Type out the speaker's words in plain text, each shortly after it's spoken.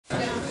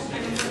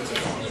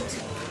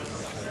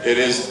It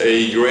is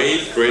a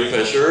great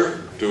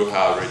pleasure to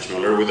have Rich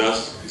Muller with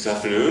us this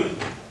afternoon.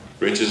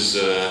 Rich is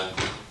a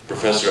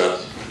professor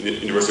at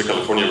University of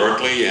California,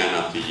 Berkeley, and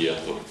at the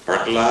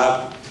Berkeley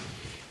Lab.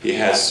 He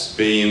has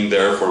been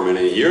there for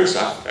many years,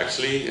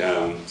 actually,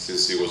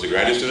 since he was a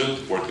graduate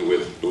student, working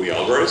with Louis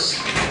Alvarez,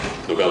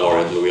 Nobel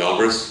laureate Louis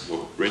Alvarez.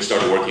 Rich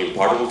started working in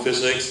particle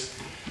physics.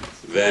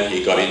 Then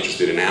he got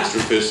interested in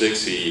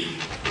astrophysics. He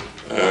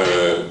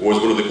was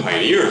one of the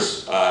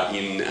pioneers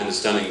in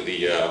understanding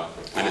the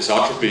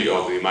anisotropy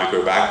of the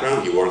microwave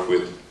background. He worked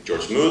with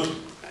George Smoot,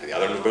 the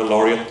other Nobel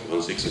laureate,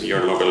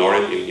 1/6-year Nobel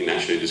laureate, in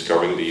actually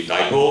discovering the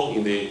dipole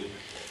in the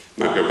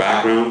microwave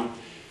background.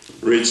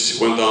 Rich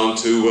went on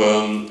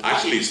to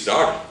actually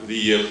start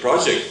the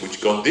project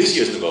which got this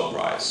year's Nobel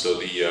Prize. So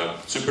the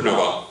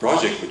supernova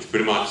project, which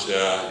pretty much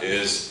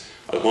is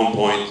at one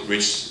point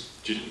Rich's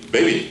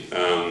baby.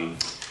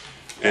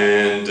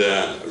 And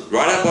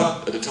right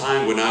about at the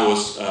time when I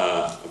was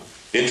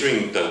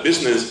entering that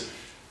business,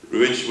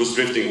 Rich was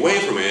drifting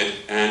away from it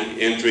and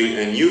entering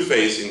a new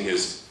phase in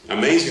his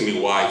amazingly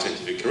wide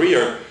scientific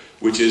career,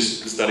 which is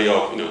the study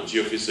of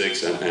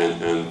geophysics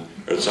and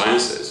earth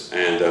sciences.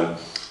 And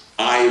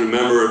I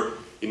remember,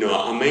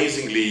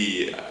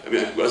 amazingly,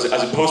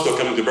 as a postdoc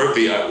coming to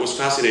Berkeley, it was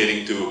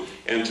fascinating to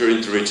enter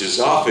into Rich's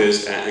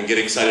office and get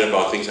excited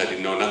about things I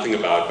didn't know nothing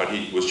about, but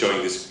he was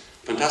showing this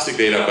fantastic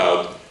data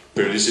about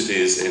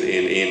periodicities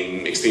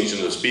in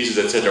extinction of species,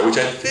 etc., which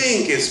I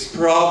think is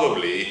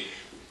probably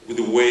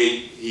the way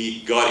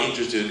he got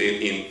interested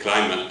in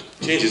climate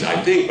changes,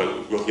 I think,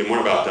 but we'll hear more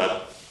about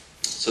that.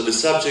 So the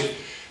subject,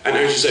 and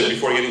as you said,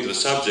 before getting to the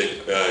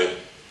subject,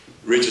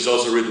 Rich has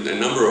also written a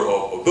number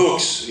of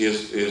books. He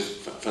has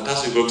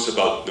fantastic books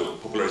about the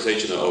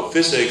popularization of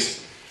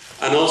physics,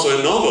 and also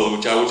a novel,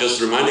 which I was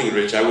just reminding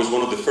Rich, I was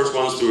one of the first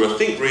ones to, I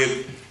think,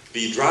 read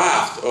the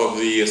draft of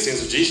the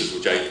Sins of Jesus,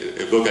 which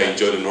a book I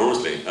enjoyed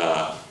enormously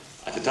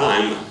at the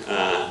time.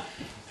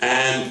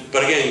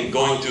 But again,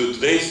 going to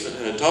today's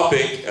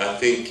topic, I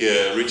think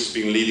Rich has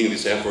been leading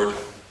this effort,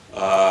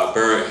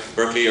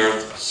 Berkeley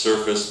Earth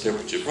Surface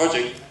Temperature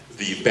Project,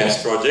 the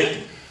BEST project,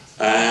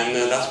 and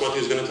that's what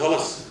he's going to tell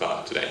us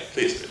about today.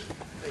 Please, Rich.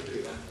 Thank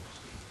you.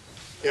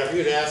 Yeah, if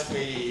you had asked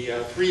me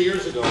 3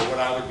 years ago what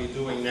I would be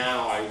doing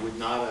now, I would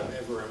not have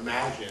ever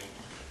imagined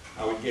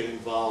I would get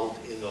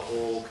involved in the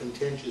whole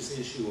contentious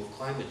issue of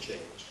climate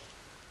change.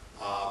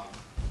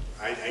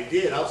 I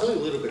did. I'll tell you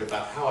a little bit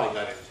about how I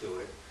got into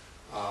it.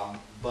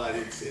 But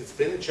it's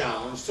been a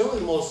challenge, certainly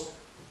the most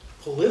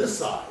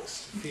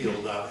politicized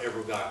field I've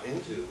ever gotten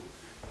into.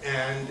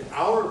 And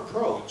our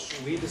approach,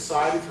 we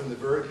decided from the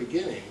very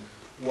beginning,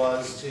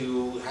 was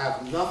to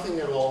have nothing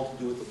at all to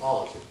do with the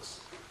politics.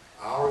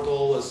 Our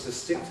goal was to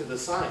stick to the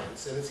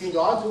science, and it seemed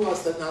odd to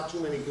us that not too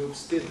many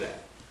groups did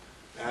that.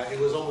 It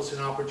was almost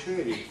an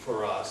opportunity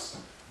for us.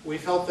 We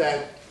felt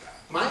that,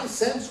 my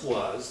sense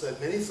was that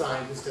many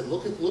scientists had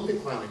looked at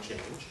climate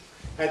change,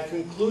 had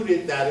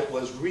concluded that it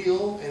was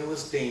real and it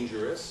was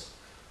dangerous,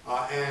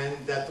 and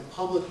that the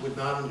public would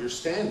not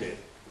understand it,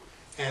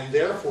 and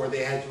therefore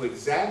they had to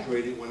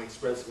exaggerate it when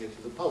expressing it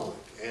to the public.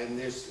 And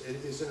there's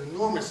an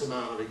enormous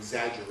amount of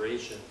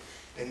exaggeration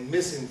and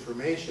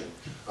misinformation.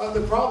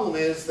 The problem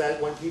is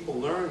that when people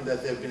learn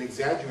that they've been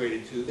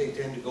exaggerated to, they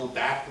tend to go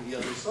back to the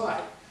other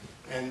side,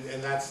 and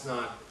that's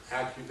not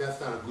accurate. That's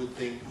not a good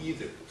thing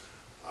either.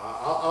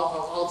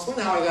 I'll explain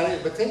how I got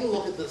in, but take a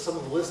look at some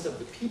of the list of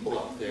the people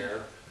up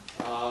there.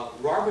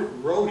 Robert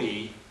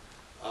Rohde,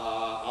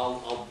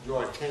 I'll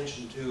draw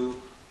attention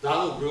to.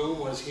 Donald Groom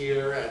was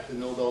here at the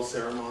Nobel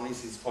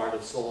ceremonies. He's part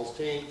of Saul's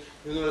team.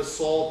 You notice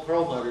Saul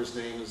Perlmutter's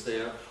name is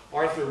there.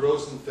 Arthur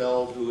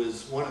Rosenfeld, who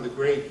is one of the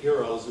great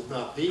heroes, if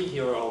not the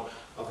hero,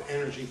 of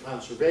energy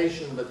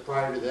conservation, but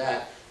prior to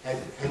that,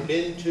 had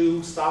been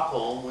to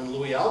Stockholm when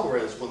Louis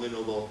Alvarez won the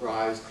Nobel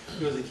Prize.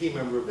 He was a key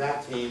member of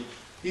that team.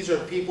 These are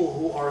people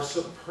who are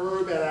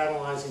superb at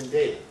analyzing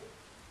data.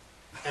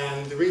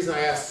 And the reason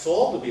I asked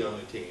Saul to be on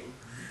the team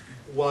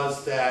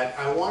was that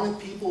I wanted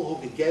people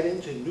who could get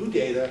into new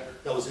data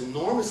that was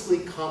enormously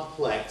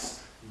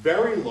complex,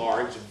 very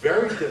large,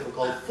 very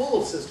difficult,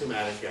 full of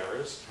systematic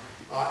errors,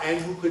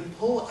 and who could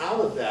pull out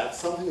of that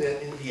something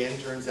that in the end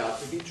turns out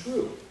to be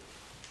true.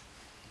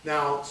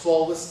 Now,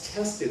 Saul was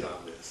tested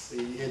on this.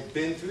 He had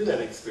been through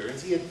that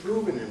experience. He had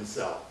proven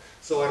himself.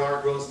 So had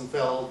Art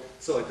Rosenfeld,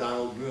 so had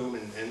Donald Groom,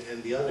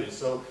 and the others.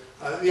 So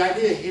the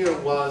idea here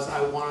was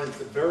I wanted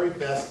the very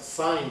best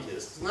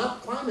scientists,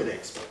 not climate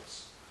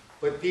experts,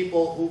 but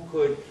people who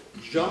could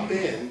jump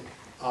in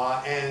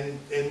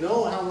and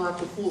know how not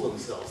to fool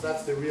themselves.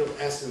 That's the real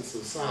essence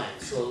of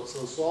science. So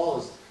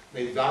Saul has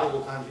made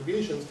valuable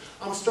contributions.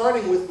 I'm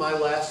starting with my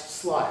last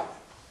slide,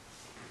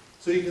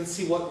 so you can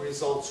see what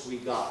results we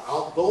got.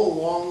 I'll go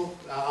along,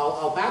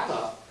 I'll back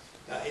up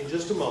in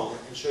just a moment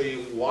and show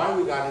you why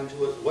we got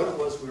into it, what it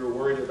was we were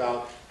worried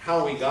about,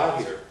 how we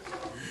got here.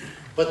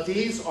 But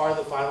these are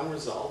the final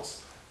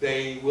results.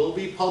 They will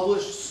be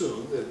published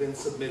soon. They've been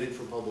submitted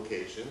for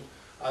publication.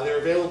 They're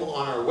available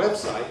on our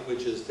website,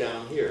 which is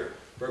down here,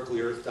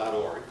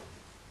 berkeleyearth.org.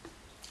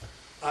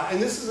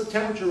 And this is a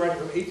temperature running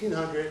from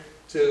 1800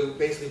 to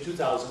basically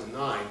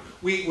 2009.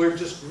 We're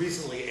just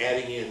recently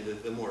adding in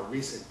the more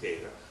recent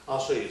data. I'll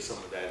show you some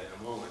of that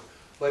in a moment.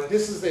 But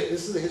this is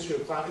the history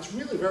of climate. It's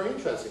really very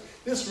interesting.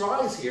 This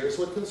rise here is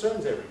what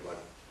concerns everybody.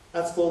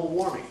 That's global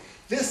warming.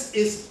 This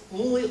is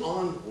only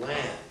on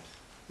land.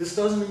 This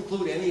doesn't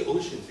include any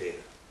ocean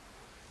data.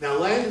 Now,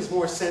 land is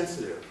more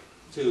sensitive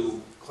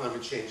to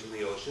climate change in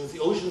the oceans. The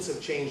oceans have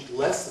changed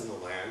less than the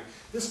land.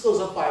 This goes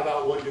up by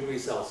about 1 degree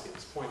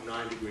Celsius,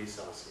 0.9 degrees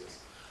Celsius.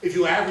 If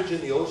you average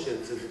in the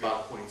oceans, it's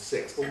about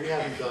 0.6, but we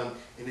haven't done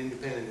an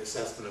independent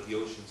assessment of the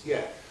oceans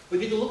yet. But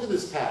you can look at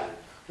this pattern.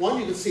 One,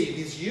 you can see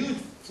these huge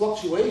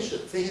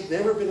fluctuations. They had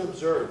never been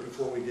observed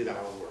before we did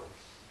our work.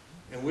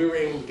 And we were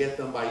able to get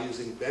them by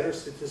using better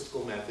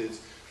statistical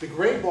methods. The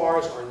gray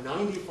bars are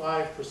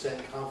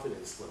 95%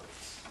 confidence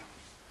limits.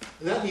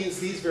 And that means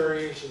these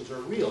variations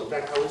are real. In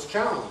fact, I was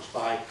challenged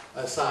by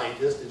a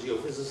scientist, a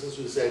geophysicist,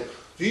 who said,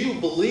 do you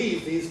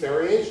believe these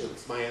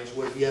variations? My answer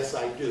was, yes,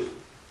 I do.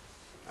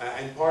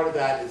 And part of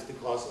that is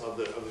because of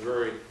the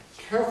very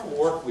careful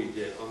work we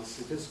did on the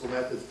statistical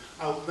methods.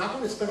 I'm not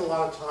going to spend a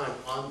lot of time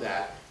on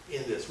that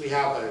in this. We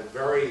have a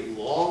very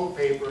long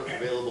paper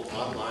available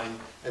online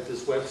at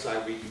this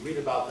website where you can read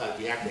about that.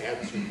 We have to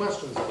answer some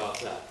questions about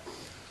that.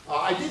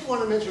 I did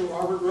want to mention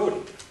Robert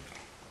Rohde.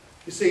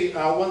 You see,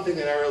 one thing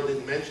that Ariel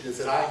didn't mention is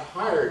that I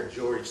hired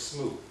George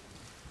Smoot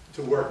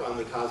to work on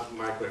the cosmic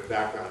microwave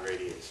background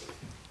radiation.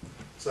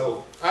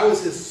 So I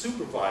was his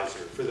supervisor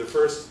for the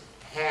first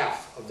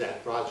half of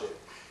that project.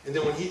 And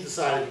then when he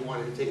decided he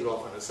wanted to take it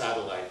off on a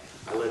satellite,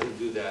 I let him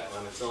do that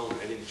on his own.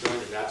 I didn't join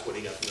him. That's what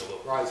he got the Nobel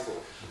Prize for.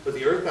 But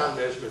the earthbound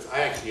measurements,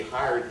 I actually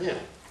hired him.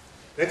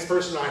 Next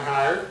person I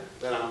hired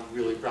that I'm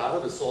really proud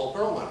of is Saul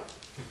Perlmutter.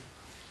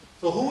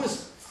 So who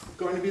is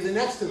going to be the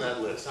next in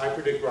that list? I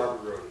predict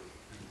Robert Rohde.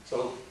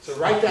 So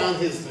write down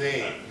his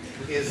name.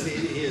 He is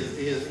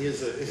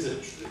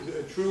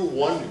a true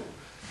wonder.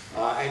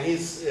 And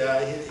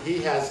he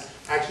has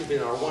actually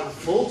been our one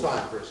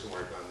full-time person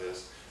working on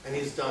this, and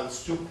he's done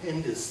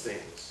stupendous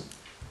things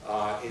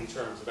in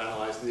terms of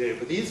analyzing the data.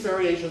 But these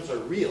variations are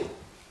real.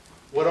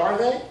 What are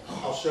they?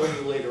 I'll show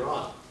you later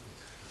on.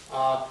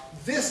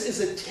 This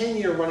is a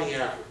 10-year running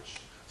average.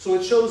 So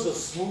it shows a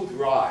smooth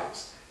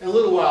rise. In a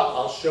little while,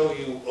 I'll show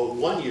you a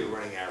 1-year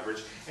running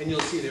average, and you'll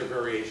see there are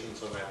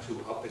variations on that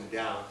too, up and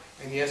down.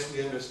 And yes,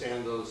 we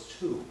understand those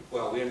too.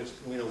 Well, we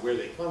know where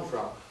they come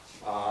from.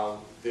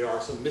 There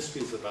are some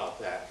mysteries about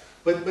that.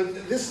 But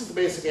this is the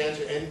basic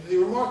answer. And the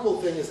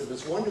remarkable thing is that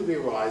this 1 degree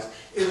rise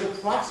is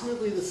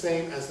approximately the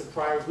same as the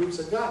prior groups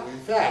have gotten. In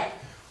fact,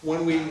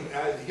 when we,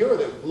 here are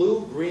the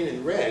blue, green,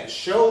 and red,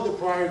 show the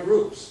prior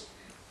groups.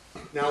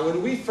 Now,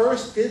 when we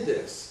first did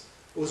this,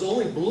 it was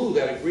only blue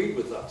that agreed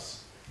with us.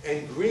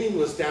 And green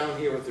was down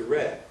here with the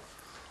red.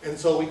 And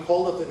so we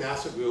called up the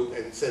NASA group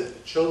and said,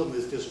 showed them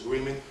this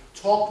disagreement,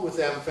 talked with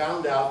them,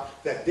 found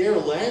out that their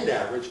land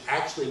average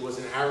actually was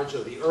an average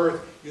of the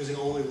Earth using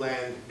only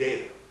land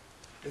data.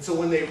 And so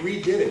when they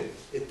redid it,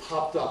 it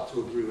popped up to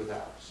agree with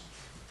ours.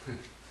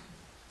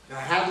 Now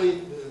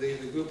Hadley, the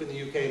group in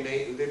the UK,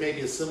 there may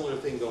be a similar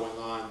thing going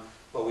on,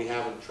 but we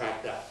haven't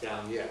tracked that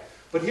down yet.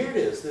 But here it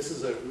is. This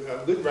is a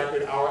good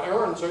record. Our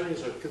error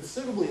uncertainties are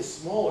considerably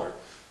smaller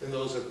than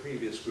those of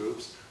previous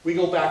groups. We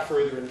go back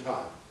further in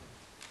time.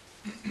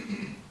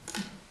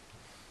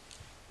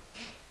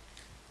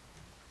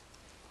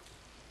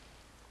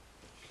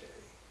 Okay,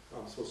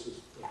 I'm supposed to.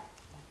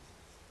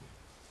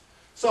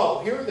 So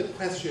here are the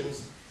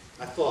questions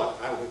I thought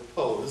I would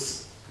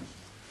pose.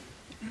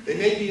 They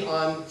may be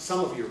on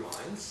some of your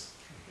minds.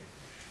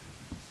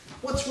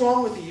 What's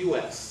wrong with the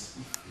U.S.?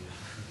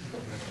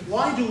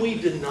 Why do we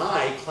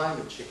deny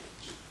climate change?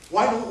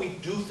 Why don't we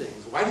do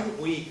things? Why didn't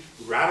we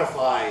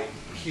ratify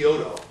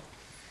Kyoto?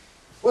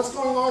 What's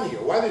going on here?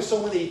 Why are there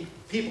so many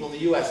people in the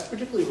U.S.,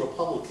 particularly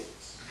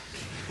Republicans,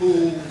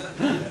 who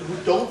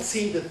don't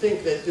seem to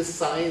think that this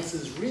science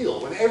is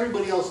real when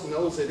everybody else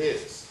knows it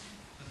is?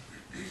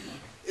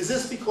 Is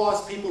this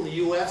because people in the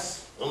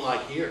U.S.,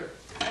 unlike here,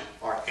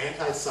 are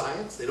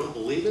anti-science? They don't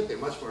believe it. They're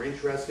much more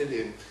interested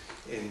in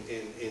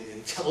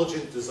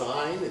intelligent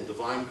design and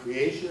divine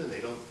creation, and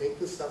they don't take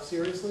this stuff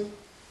seriously?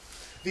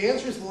 The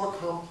answer is more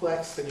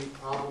complex than you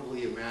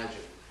probably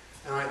imagine.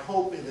 And I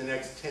hope in the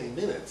next 10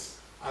 minutes,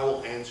 I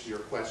will answer your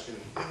question,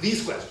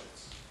 these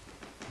questions.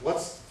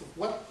 What's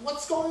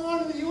going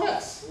on in the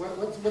US?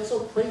 What's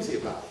so crazy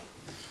about it?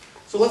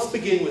 So let's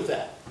begin with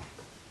that.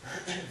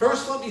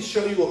 First, let me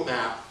show you a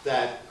map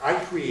that I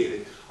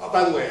created. Oh,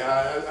 by the way,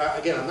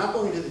 again, I'm not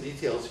going into the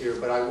details here,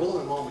 but I will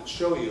in a moment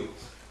show you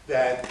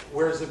that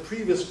whereas the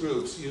previous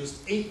groups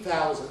used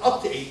 8,000,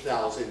 up to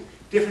 8,000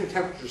 different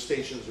temperature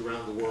stations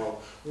around the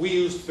world, we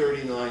used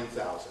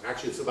 39,000.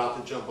 Actually, it's about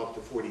to jump up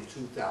to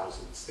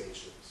 42,000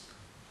 stations.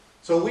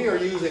 So we are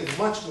using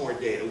much more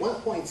data,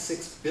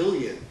 1.6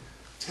 billion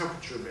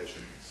temperature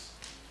measurements,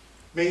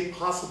 made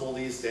possible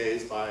these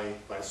days by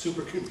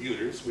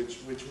supercomputers,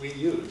 which we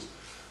use.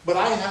 But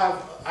I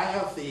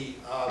have the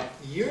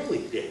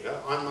yearly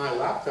data on my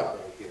laptop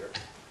right here,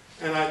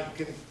 and I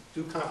can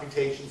do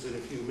computations in a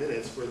few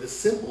minutes for the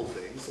simple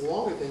things. The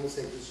longer things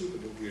take the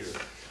supercomputer.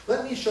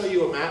 Let me show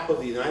you a map of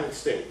the United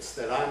States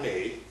that I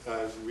made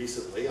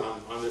recently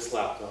on this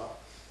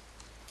laptop.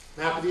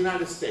 Map of the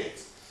United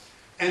States.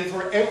 And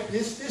for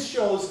this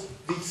shows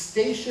the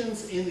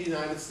stations in the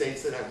United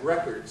States that have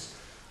records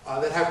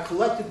that have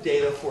collected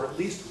data for at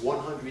least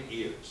 100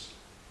 years.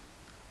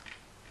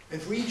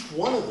 And for each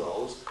one of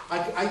those,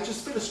 I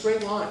just fit a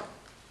straight line.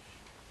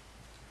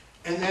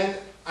 And then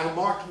I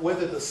marked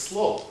whether the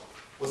slope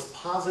was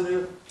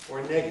positive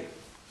or negative.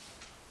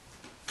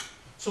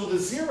 So the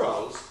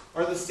zeros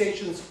are the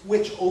stations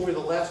which, over the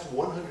last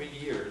 100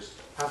 years,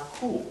 have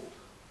cooled.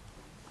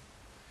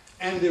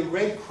 And the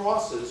red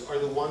crosses are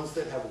the ones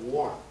that have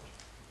warmed.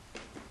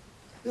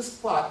 This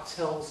plot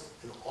tells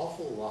an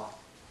awful lot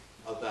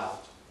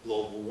about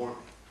global warming.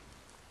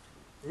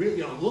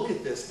 Really, look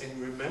at this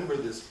and remember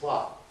this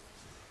plot.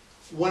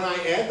 When I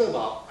add them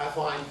up, I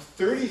find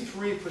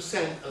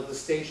 33% of the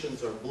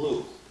stations are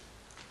blue.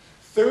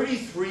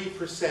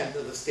 33%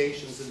 of the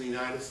stations in the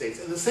United States,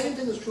 and the same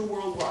thing is true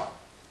worldwide,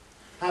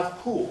 have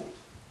cooled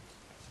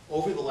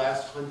over the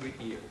last 100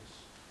 years.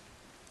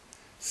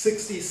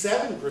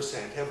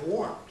 67% have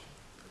warmed.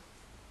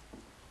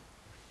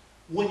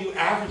 When you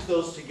average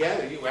those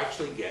together, you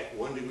actually get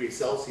 1 degree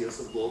Celsius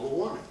of global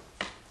warming.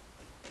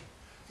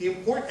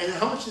 And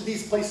how much do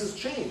these places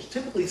change?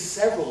 Typically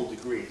several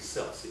degrees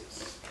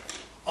Celsius,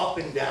 up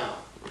and down.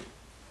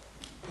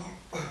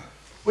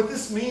 What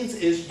this means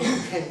is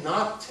you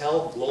cannot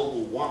tell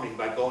global warming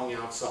by going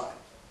outside.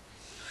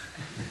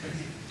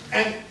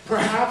 And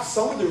perhaps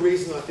some of the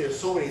reason that there's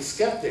so many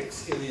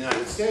skeptics in the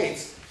United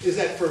States is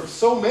that for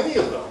so many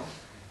of them,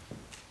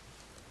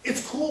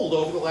 it's cooled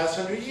over the last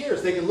 100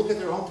 years. They can look at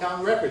their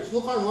hometown records.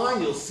 Look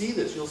online, you'll see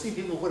this. You'll see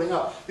people putting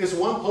up. There's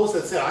one post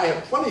that said, I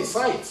have 20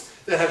 sites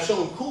that have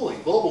shown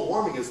cooling. Global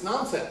warming is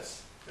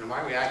nonsense. And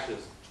my reaction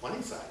is,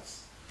 20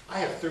 sites? I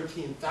have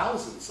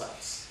 13,000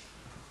 sites.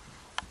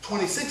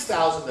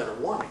 26,000 that are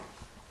warming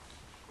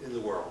in the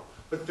world,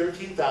 but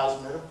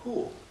 13,000 that have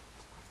cooled.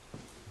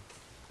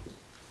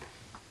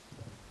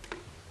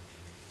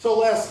 So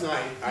last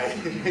night, I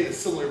made a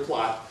similar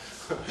plot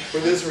for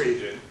this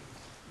region,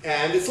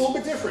 and it's a little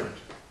bit different.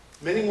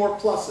 Many more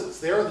pluses.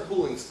 There are the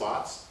cooling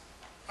spots.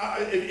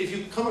 If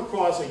you come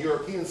across a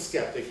European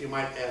skeptic, you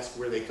might ask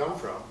where they come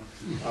from.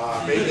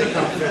 Maybe they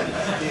come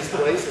from these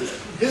places.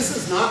 This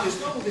is not, there's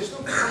no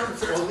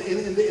climate. Well,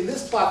 in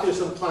this plot, there's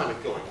some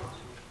climate going on.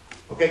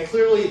 Okay,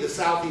 clearly the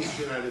southeast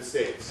United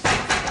States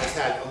has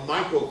had a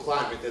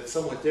microclimate that's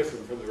somewhat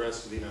different from the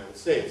rest of the United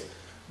States.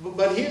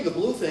 But here, the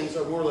blue things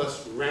are more or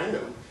less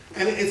random.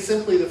 And it's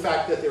simply the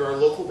fact that there are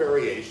local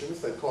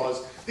variations that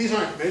cause, these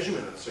aren't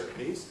measurement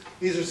uncertainties.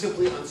 These are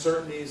simply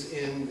uncertainties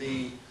in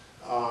the,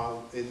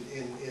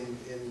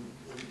 in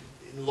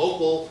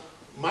local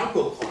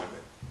microclimate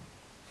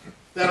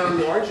that are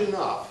large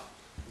enough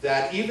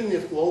that even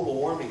if global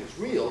warming is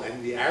real,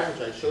 and the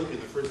average I showed you in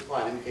the first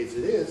slide indicates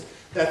it is,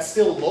 that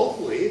still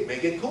locally it may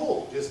get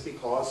cold just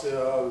because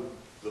of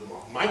the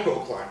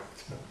microclimate.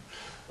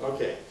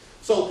 Okay,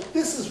 so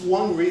this is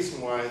one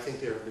reason why I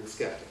think there have been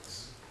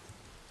skeptics.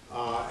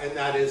 And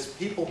that is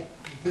people,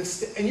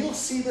 and you'll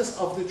see this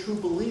of the true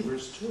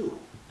believers too.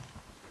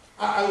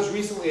 I was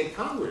recently at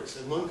Congress,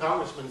 and one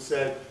congressman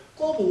said,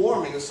 global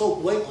warming is so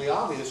blatantly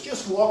obvious,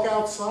 just walk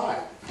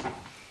outside.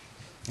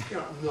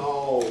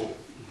 No,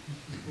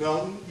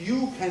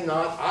 you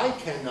cannot, I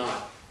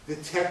cannot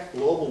detect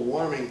global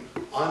warming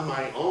on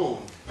my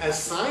own.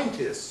 As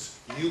scientists,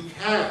 you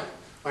can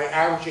by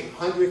averaging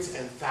hundreds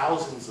and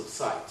thousands of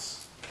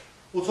sites.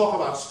 We'll talk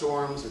about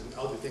storms and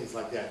other things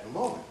like that in a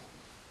moment.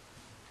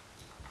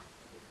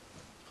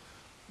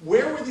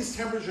 Where were these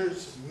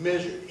temperatures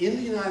measured? In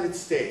the United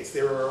States,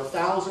 there are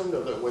 1,000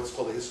 of what's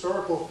called the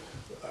Historical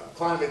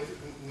Climate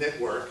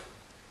Network,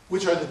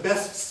 which are the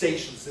best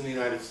stations in the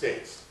United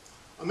States.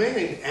 A man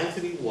named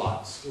Anthony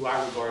Watts, who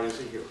I regard as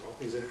a hero,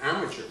 he's an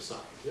amateur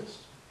scientist,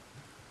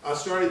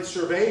 started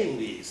surveying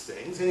these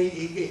things, and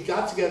he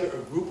got together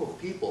a group of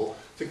people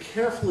to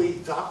carefully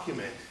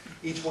document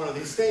each one of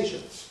these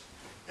stations.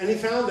 And he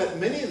found that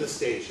many of the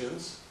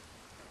stations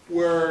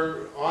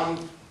were on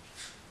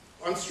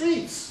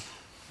streets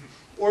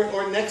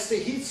or next to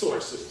heat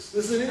sources.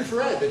 This is an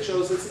infrared that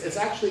shows it's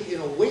actually in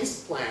a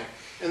waste plant,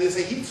 and there's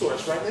a heat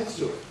source right next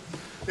to it.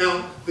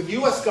 Now, the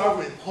US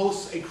government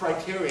posts a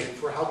criterion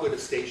for how good a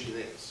station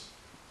is.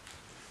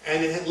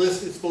 And it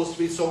lists it's supposed to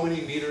be so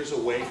many meters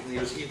away from the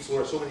nearest heat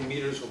source, so many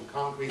meters from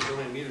concrete, so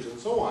many meters, and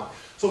so on.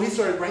 So he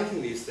started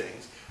ranking these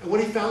things. And what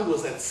he found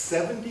was that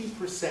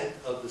 70%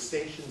 of the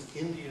stations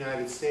in the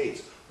United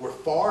States were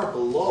far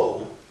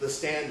below the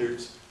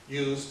standards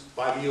used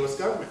by the US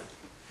government.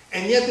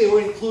 And yet they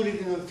were included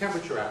in the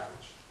temperature average.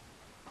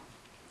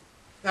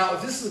 Now,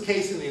 if this is the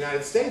case in the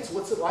United States,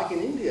 what's it like in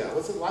India?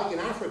 What's it like in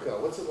Africa?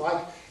 What's it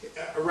like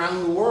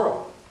around the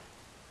world?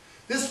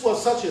 This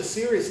was such a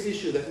serious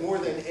issue that more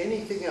than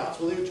anything else,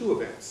 well, there are two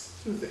things.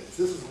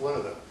 This is one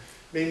of them.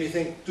 Made me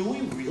think, do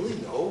we really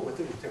know what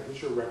the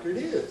temperature record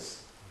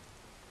is?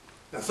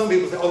 Now some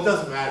people say, oh, it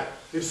doesn't matter.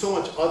 There's so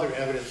much other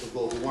evidence of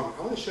global warming.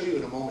 I want to show you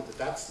in a moment that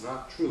that's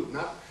not true.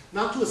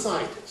 Not to a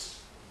scientist.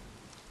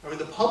 I mean,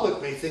 the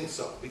public may think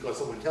so because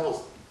someone tells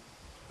them.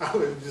 I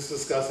was just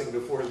discussing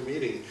before the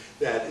meeting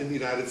that in the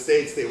United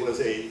States there was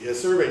a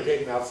survey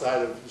taken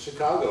outside of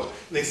Chicago,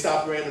 and they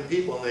stopped random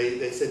people and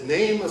they said,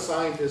 name a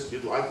scientist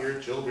you'd like your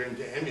children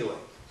to emulate.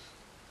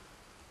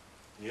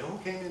 You know who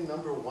came in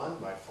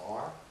 #1 by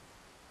far?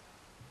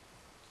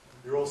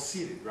 You're all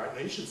seated, right?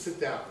 Now you should sit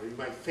down or you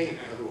might faint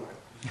otherwise.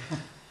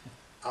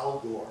 Al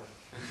Gore.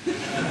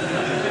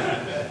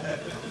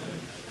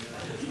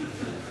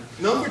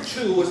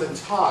 #2 was a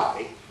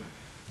tie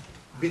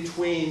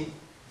between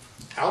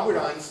Albert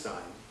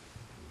Einstein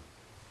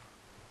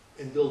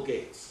and Bill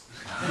Gates.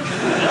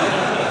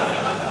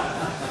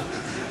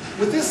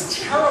 With this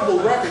terrible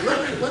record,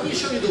 let me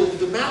show you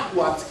the map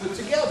Watts put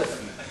together.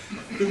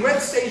 The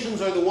red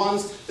stations are the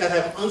ones that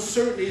have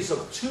uncertainties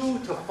of 2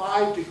 to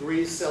 5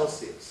 degrees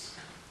Celsius.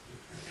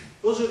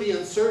 Those are the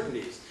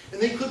uncertainties. And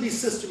they could be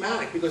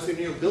systematic because they're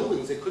near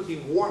buildings. It could be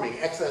warming,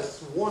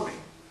 excess warming.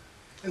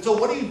 And so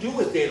what do you do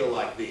with data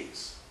like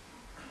these?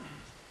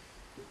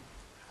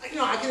 You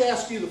know, I could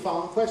ask you the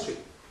following question.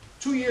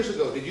 2 years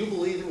ago, did you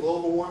believe in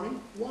global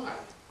warming? Why?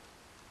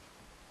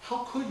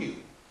 How could you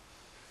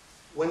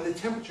when the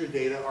temperature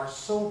data are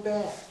so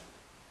bad?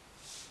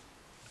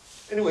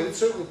 Anyway, it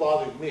certainly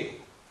bothered me.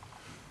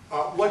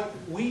 What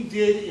we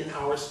did in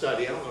our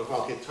study, I don't know if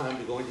I'll get time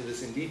to go into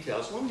this in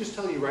detail, so let me just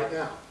tell you right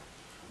now.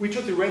 We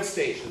took the red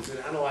stations and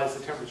analyzed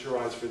the temperature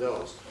rise for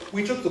those.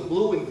 We took the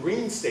blue and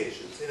green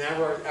stations and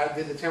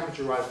did the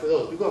temperature rise for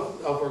those.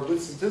 Because of our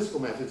good statistical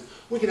methods,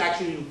 we could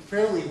actually do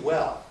fairly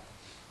well.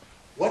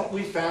 What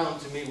we found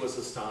to me was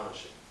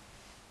astonishing.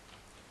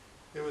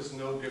 There was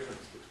no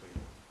difference between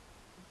them.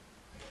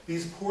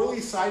 These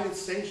poorly sited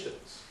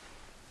stations,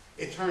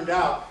 it turned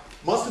out,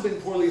 must have been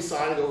poorly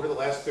sited over the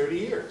last 30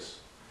 years.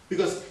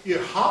 Because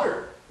you're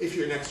hotter if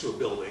you're next to a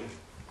building,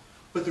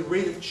 but the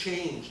rate of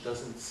change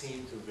doesn't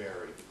seem to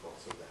vary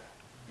because of that.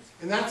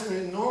 And that's an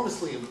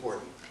enormously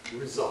important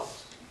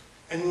result.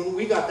 And when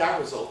we got that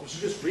result, which is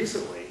just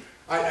recently,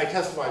 I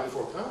testified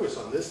before Congress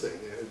on this thing,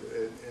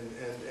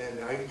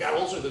 and I got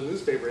all sorts of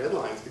newspaper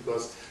headlines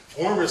because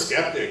former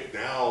skeptic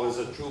now is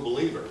a true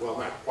believer. Well,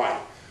 not quite,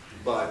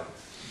 but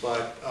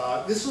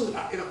this was,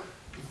 you know,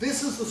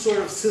 this is the sort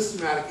of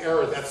systematic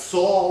error that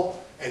Saul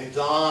and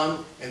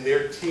Don and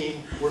their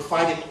team were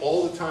fighting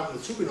all the time in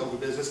the supernova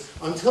business.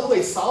 Until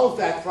they solved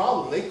that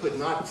problem, they could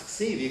not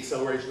see the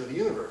acceleration of the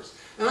universe.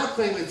 And I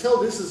claim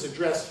until this is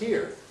addressed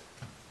here,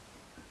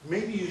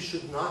 maybe you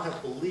should not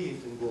have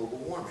believed in global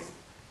warming.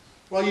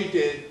 Well, you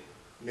did,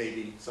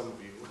 maybe, some of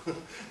you,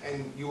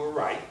 and you were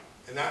right.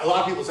 And a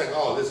lot of people say,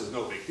 oh, this is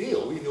no big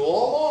deal. We knew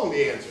all along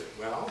the answer.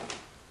 Well,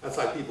 that's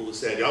like people who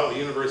said, oh, the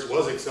universe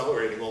was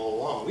accelerating all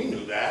along. We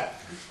knew that.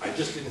 I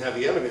just didn't have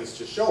the evidence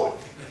to show it.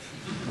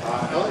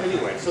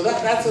 Anyway, so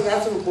that's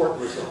an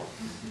important result.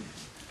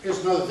 Here's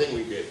another thing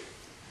we did.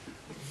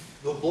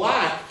 The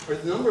black are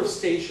the number of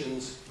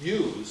stations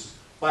used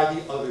by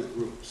the other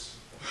groups.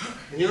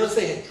 And you notice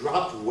they had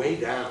dropped way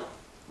down.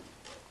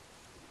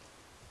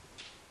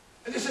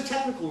 And there's a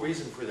technical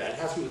reason for that. It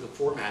has to do with the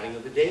formatting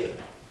of the data.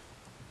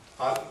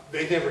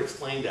 They never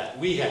explained that.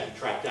 We had to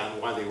track down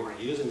why they weren't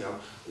using them.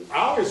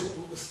 Ours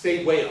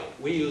stayed way up.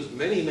 We used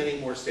many, many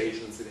more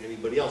stations than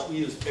anybody else. We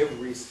used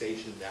every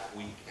station that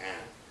we can.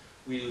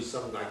 We used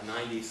something like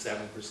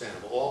 97%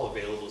 of all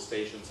available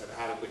stations have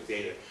adequate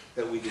data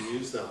that we can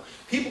use them.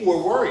 People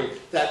were worried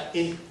that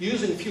in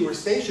using fewer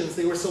stations,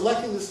 they were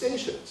selecting the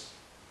stations.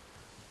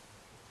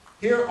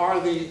 Here are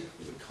the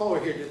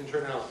color here didn't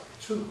turn out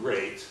too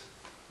great.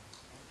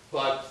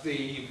 But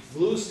the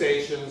blue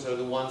stations are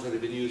the ones that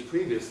have been used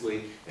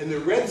previously, and the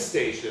red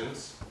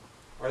stations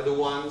are the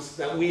ones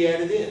that we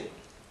added in.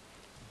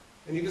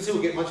 And you can see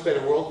we get much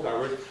better world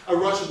coverage. A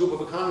Russian group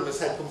of economists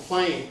had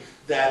complained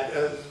that,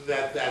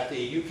 that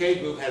the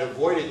UK group had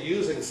avoided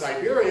using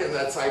Siberia, and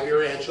that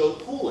Siberia had showed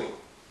cooling.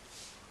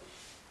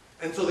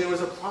 And so there was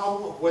a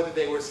problem of whether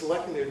they were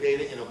selecting their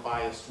data in a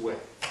biased way.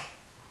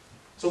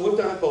 So we've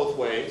done it both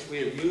ways. We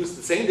have used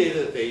the same data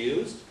that they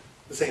used,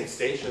 the same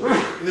station,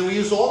 and then we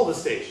used all the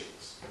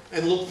stations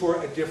and looked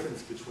for a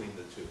difference between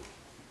the two.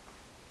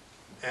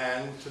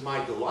 And to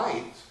my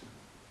delight,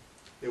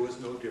 there was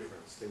no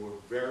difference. They were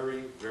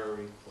very,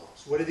 very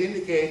close. What it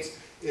indicates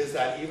is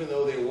that even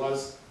though there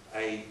was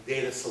a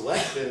data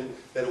selection,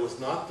 that it was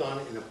not done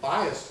in a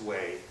biased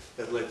way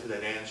that led to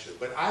that answer.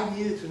 But I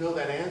needed to know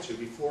that answer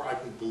before I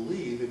could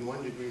believe in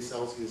 1 degree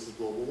Celsius of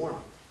global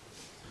warming.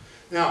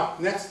 Now,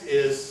 next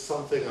is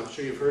something I'm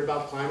sure you've heard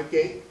about,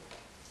 ClimateGate.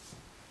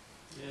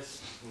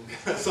 Yes.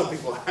 Some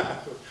people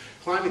have.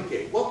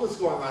 ClimateGate. What was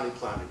going on in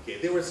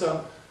ClimateGate? There were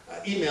some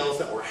emails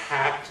that were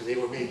hacked. They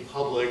were made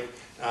public.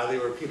 There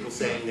were people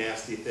saying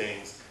nasty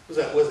things. Was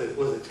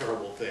a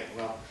terrible thing.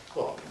 Well,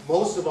 look,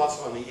 most of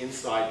us on the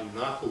inside do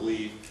not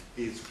believe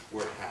these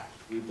were hacked.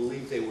 We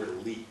believe they were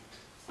leaked.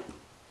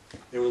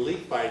 They were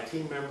leaked by a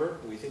team member,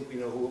 we think we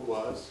know who it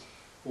was,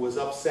 who was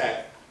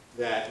upset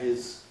that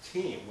his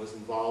team was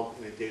involved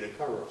in a data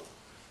cover-up.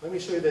 Let me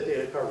show you that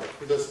data coverage.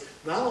 Because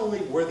not only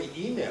were the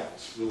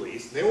emails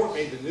released, they weren't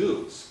made the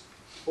news,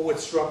 but what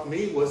struck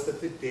me was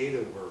that the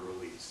data were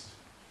released.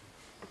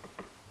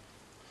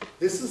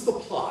 This is the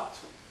plot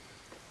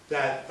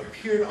that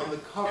appeared on the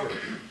cover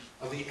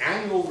of the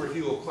annual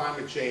review of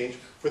climate change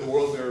for the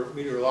World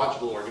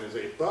Meteorological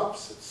Organization.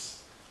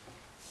 Oops,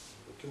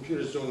 the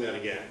computer's doing that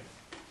again.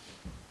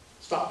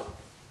 Stop it.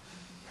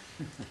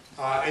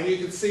 And you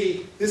can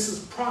see this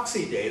is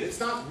proxy data. It's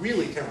not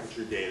really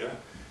temperature data.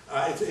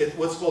 It's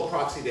what's called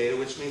proxy data,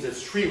 which means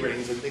it's tree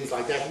rings and things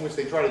like that, in which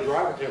they try to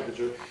drive the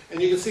temperature.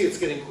 And you can see it's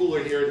getting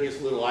cooler here, and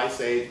here's a little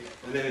ice age,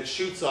 and then it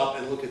shoots up,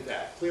 and look at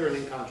that, clear and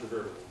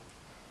incontrovertible.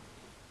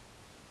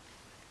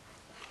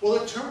 Well,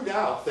 it turned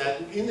out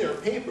that in their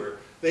paper,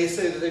 they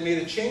say that they made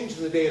a change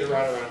in the data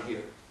right around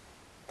here.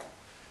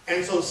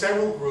 And so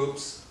several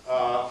groups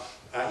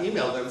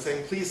emailed them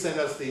saying, please send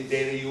us the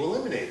data you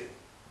eliminated.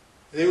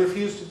 And they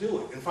refused to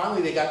do it. And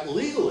finally, they got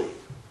legally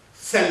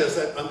send us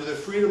that under the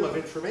Freedom of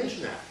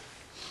Information Act.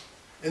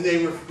 And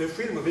the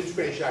Freedom of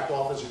Information Act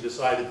officer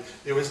decided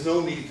there was no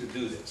need to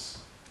do this.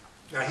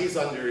 Now, he's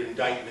under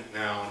indictment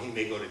now, and he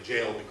may go to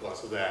jail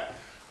because of that.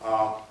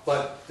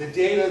 But the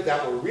data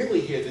that were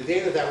really here, the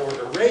data that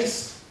were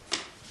erased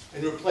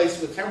and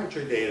replaced with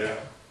temperature data,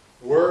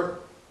 were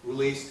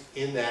released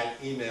in that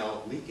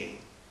email leaking.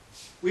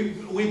 We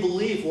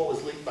believe what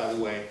was leaked, by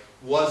the way,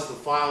 was the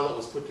file that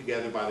was put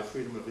together by the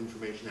Freedom of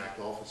Information Act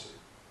officer,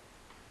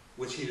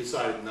 which he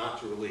decided not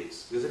to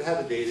release, because it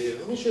had the data in it.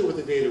 Let me show you what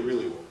the data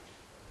really were.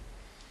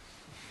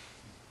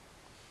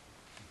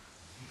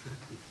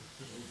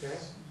 Okay?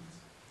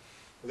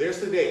 Well, there's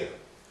the data.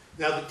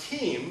 Now the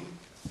team,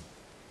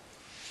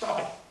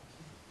 stop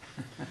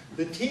it.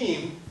 The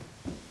team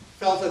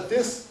felt that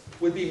this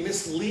would be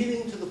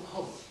misleading to the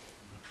public.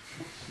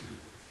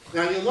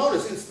 Now you'll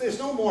notice there's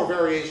no more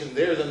variation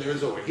there than there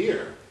is over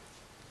here.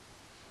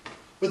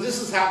 But this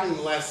has happened in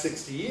the last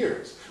 60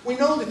 years. We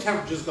know the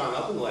temperature's gone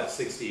up in the last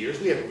 60 years.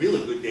 We have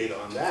really good data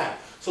on that.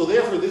 So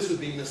therefore, this would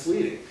be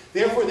misleading.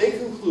 Therefore, they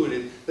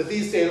concluded that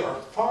these data are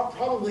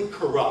probably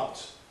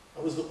corrupt.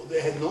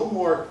 They had no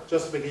more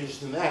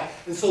justification than that.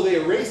 And so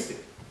they erased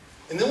it.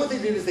 And then what they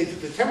did is they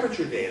took the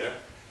temperature data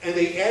and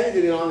they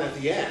added it on at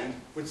the end,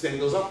 which then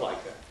goes up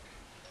like that.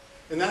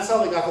 And that's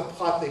how they got the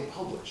plot they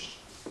published.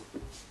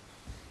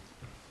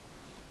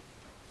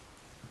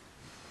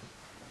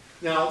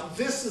 Now,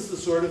 this is the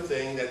sort of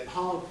thing that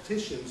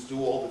politicians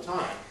do all the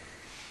time.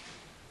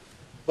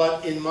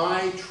 But in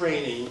my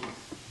training,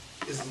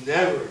 is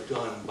never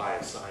done by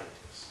a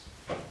scientist.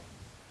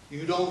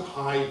 You don't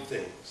hide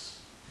things.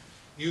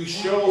 You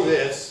show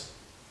this,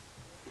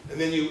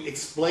 and then you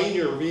explain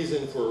your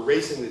reason for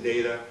erasing the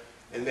data,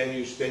 and then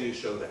you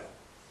show that.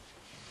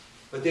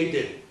 But they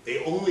didn't.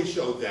 They only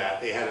showed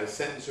that. They had a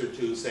sentence or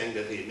two saying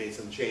that they had made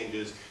some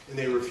changes, and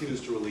they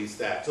refused to release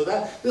that. So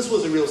this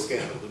was a real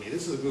scandal to me.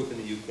 This is a group in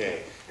the UK.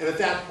 And at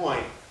that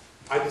point,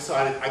 I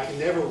decided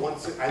never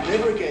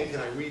again can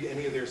I read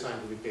any of their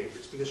scientific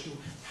papers, because you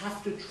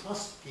have to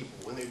trust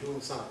people when they're doing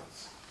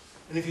science.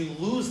 And if you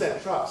lose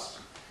that trust,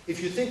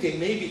 if you think they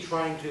may be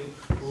trying to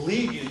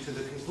lead you to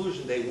the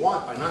conclusion they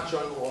want by not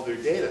showing all their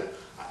data,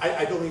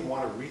 I don't even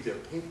want to read their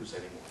papers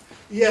anymore.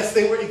 Yes,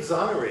 they were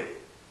exonerated.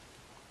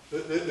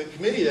 The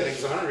committee that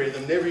exonerated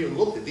them never even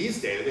looked at these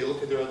data. They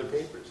looked at their other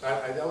papers.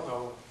 I don't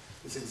know.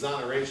 This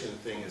exoneration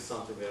thing is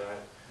something that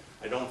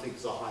I don't think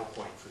is a high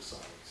point for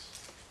science.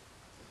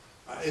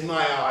 In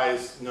my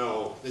eyes,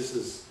 no. This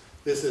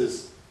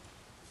is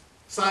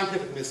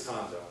scientific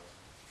misconduct.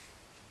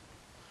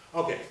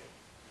 Okay.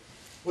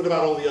 What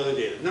about all the other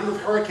data? The number of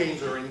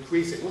hurricanes are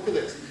increasing. Look at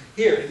this.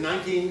 Here, in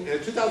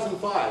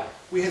 2005,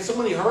 we had so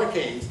many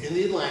hurricanes in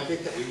the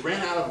Atlantic that we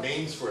ran out of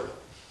names for them.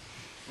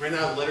 Ran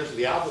out of letters of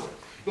the alphabet.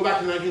 Go back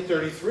to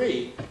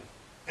 1933,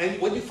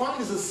 and what you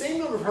find is the same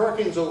number of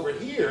hurricanes over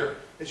here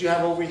as you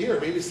have over here,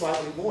 maybe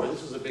slightly more.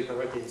 This was a big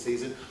hurricane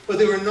season, but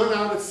there were none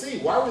out at sea.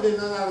 Why were there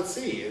none out at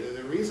sea?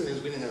 The reason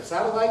is we didn't have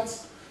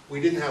satellites,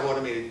 we didn't have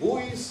automated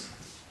buoys,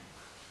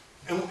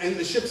 and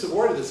the ships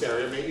avoided this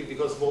area maybe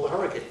because of all the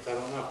hurricanes. I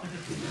don't know.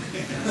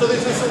 So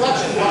there's a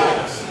selection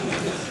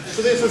bias.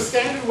 So there's a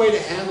standard way to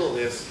handle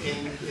this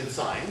in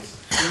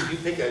science. You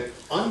pick an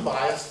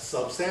unbiased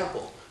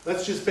subsample.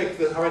 Let's just pick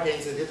the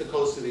hurricanes that hit the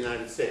coast of the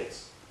United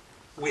States.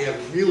 We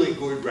have really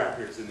good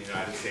records in the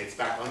United States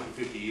back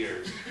 150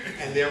 years.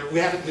 And we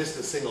haven't missed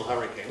a single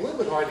hurricane. A little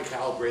bit hard to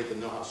calibrate them,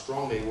 know how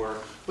strong they were,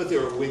 but there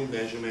were wind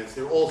measurements,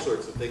 there were all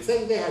sorts of things.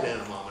 They had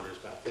anemometers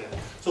back then.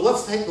 So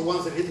let's take the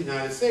ones that hit the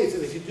United States,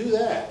 and if you do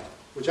that,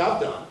 which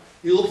I've done,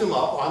 you look them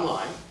up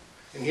online,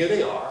 and here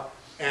they are,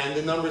 and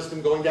the number's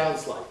been going down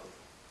slightly.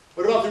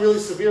 What about the really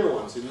severe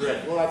ones in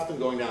red? Well, that's been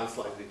going down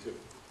slightly too.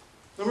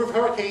 The number of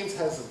hurricanes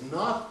has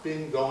not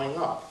been going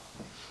up.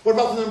 What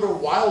about the number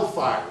of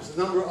wildfires,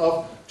 the number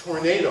of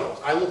tornadoes?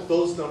 I looked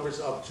those numbers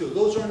up too.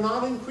 Those are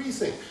not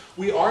increasing.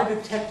 We are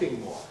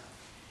detecting more.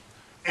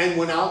 And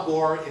when Al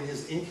Gore, in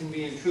his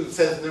Inconvenient Truth,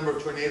 says the number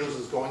of tornadoes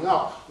is going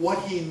up, what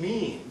he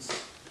means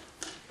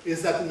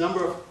is that the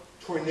number of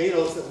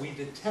tornadoes that we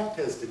detect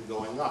has been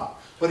going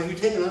up. But if you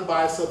take an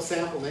unbiased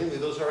subsample, namely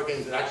those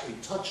hurricanes that actually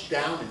touch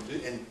down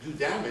and do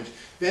damage,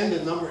 then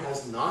the number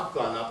has not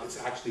gone up,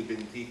 it's actually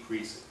been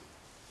decreasing.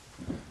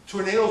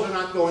 Tornadoes are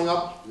not going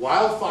up.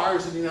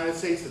 Wildfires in the United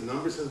States, the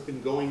numbers have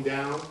been going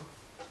down.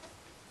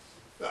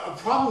 A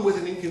problem with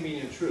an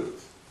inconvenient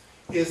truth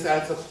is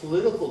that it's a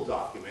political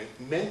document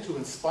meant to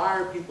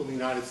inspire people in the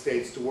United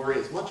States to worry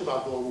as much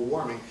about global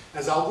warming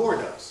as Al Gore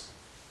does.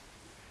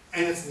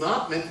 And it's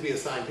not meant to be a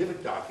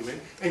scientific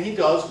document, and he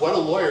does what a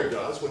lawyer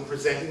does when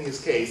presenting his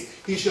case.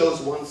 He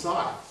shows one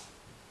side.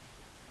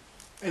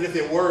 And if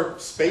there were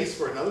space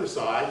for another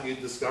side,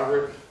 you'd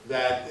discover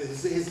that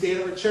his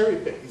data are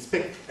cherry-picked. He's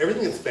picked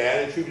everything that's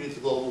bad attributed to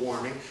global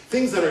warming.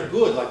 Things that are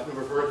good, like the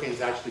number of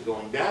hurricanes actually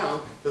going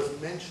down,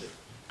 doesn't mention.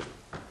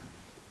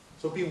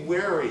 So be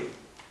wary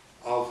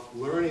of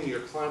learning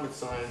your climate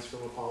science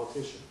from a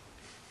politician.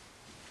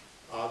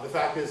 The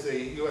fact is the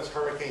U.S.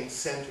 Hurricane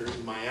Center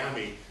in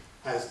Miami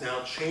has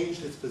now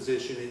changed its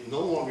position. It no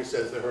longer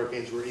says the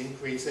hurricanes were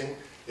increasing.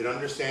 It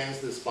understands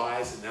this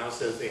bias. It now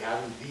says they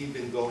have indeed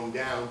been going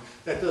down.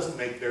 That doesn't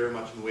make very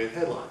much in the way of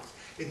headlines.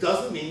 It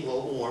doesn't mean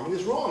global warming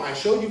is wrong. I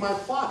showed you my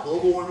plot.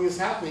 Global warming is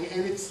happening,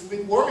 and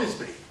it worries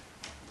me.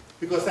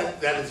 Because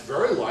that is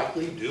very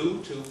likely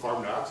due to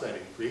carbon dioxide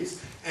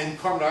increase, and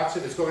carbon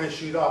dioxide is going to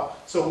shoot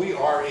up, so we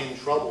are in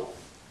trouble,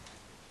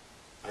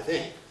 I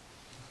think.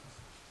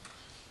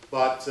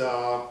 But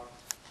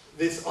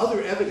this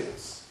other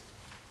evidence,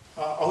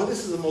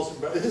 this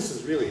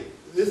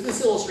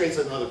illustrates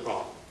another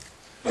problem.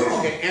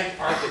 Okay,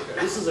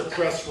 Antarctica. This is a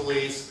press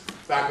release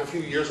back a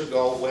few years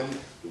ago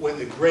when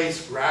the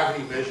GRACE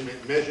gravity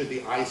measurement measured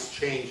the ice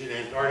change in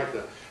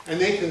Antarctica, and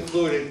they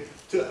concluded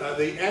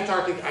the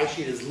Antarctic ice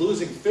sheet is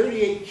losing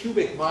 38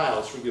 cubic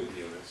miles, forgive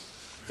the units,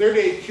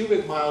 38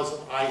 cubic miles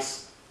of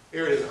ice.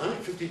 Here it is,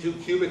 152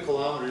 cubic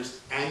kilometers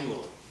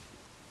annually.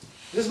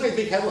 This made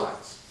big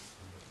headlines.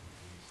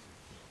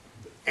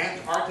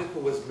 Antarctica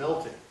was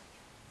melting.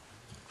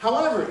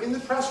 However, in the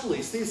press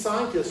release, these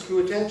scientists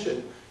drew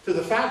attention to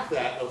the fact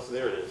that, oh,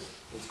 there it is,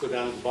 let's go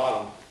down to the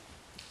bottom.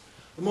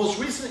 The most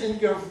recent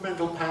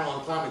Intergovernmental Panel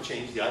on Climate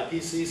Change, the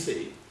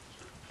IPCC,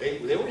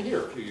 they were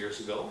here a few years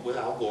ago with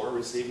Al Gore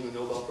receiving the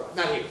Nobel Prize.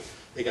 Not here,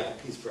 they got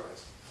the Peace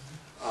Prize.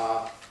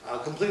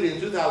 Completed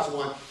in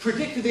 2001,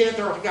 predicted the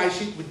Antarctic ice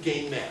sheet would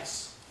gain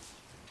mass.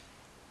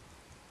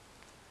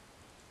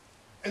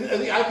 And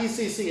the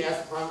IPCC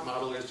asked the climate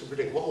modelers to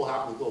predict what will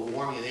happen with global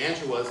warming, and the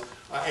answer was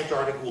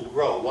Antarctica will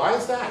grow. Why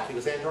is that?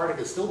 Because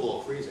Antarctica is still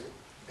below freezing.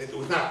 It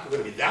was not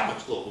going to be that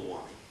much global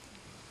warming.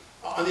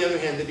 On the other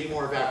hand, there'd be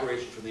more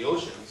evaporation from the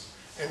oceans,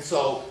 and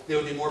so there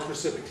would be more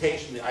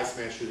precipitation, the ice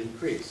mass should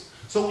increase.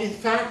 So in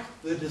fact,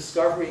 the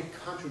discovery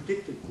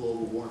contradicted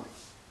global warming.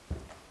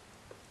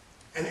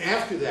 And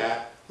after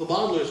that, the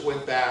modelers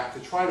went back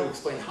to try to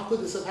explain how could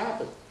this have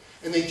happened.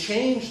 And they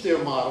changed their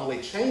model,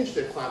 they changed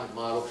their climate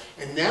model,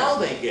 and now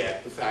they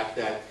get the fact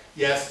that,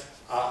 yes,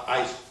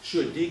 ice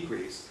should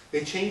decrease.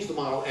 They changed the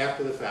model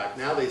after the fact.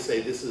 Now they say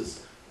this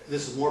is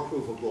more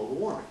proof of global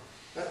warming.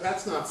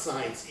 That's not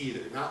science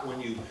either. Not when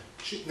you,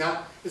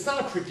 it's not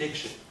a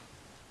prediction.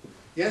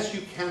 Yes,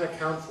 you can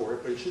account for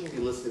it, but it shouldn't be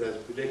listed as a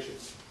prediction.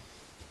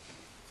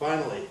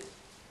 Finally,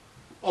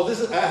 oh, this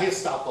is, here's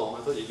Stockholm. I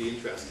thought you'd be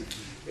interested.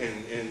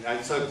 And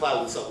I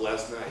plowed this up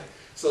last night.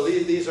 So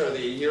these are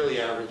the yearly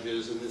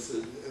averages, and this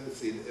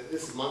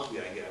is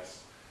monthly, I guess.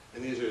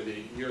 And these are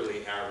the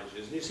yearly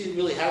averages. And you see it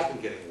really has been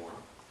getting warm.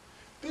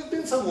 There's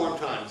been some warm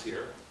times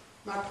here.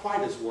 Not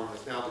quite as warm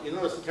as now, but you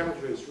notice the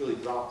temperature has really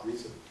dropped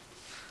recently.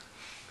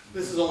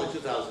 This is only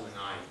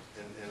 2009,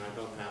 and I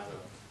don't have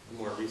the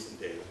more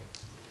recent data.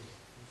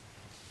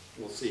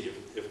 We'll see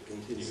if it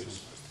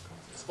continues.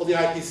 Well, the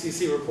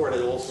IPCC report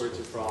had all sorts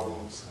of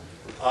problems.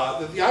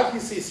 The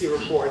IPCC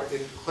report,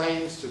 it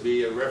claims to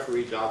be a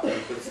referee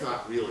document, but it's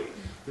not really.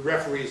 The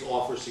referees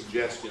offer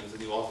suggestions,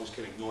 and the authors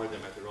can ignore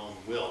them at their own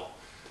will.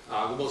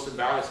 The most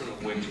embarrassing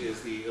of which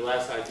is the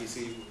last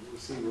IPCC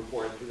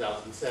report in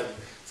 2007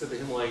 said the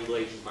Himalayan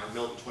glaciers might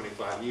melt in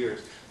 25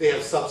 years. They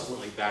have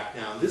subsequently backed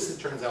down. This, it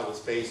turns out, was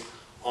based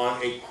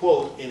on a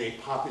quote in a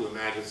popular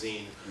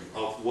magazine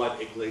of what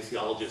a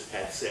glaciologist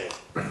had said.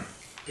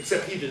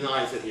 Except he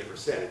denies that he ever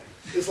said it.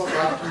 It's like,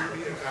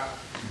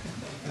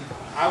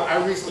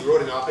 I recently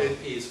wrote an op-ed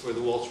piece for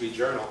the Wall Street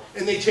Journal,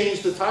 and they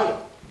changed the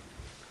title.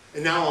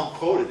 And now I'm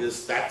quoted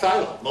as that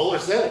title. Muller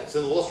said it. It's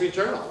in the Wall Street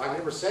Journal. I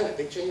never said it.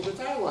 They changed the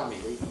title on me.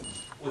 They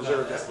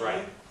reserved that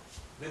right.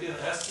 They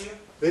didn't ask you?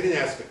 They didn't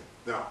ask me,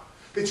 no.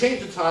 They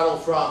changed the title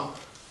from,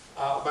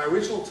 my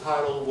original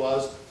title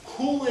was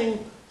Cooling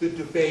the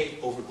Debate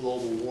Over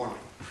Global Warming.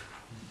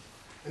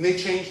 And they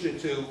changed it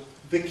to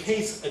The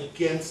Case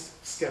Against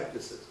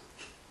Skepticism,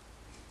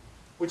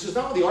 which is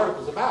not what the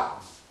article's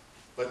about,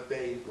 but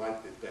they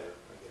liked it better,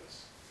 I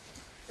guess.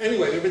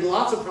 Anyway, there have been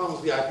lots of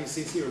problems with the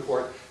IPCC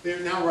report.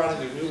 They're now running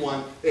their new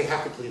one. They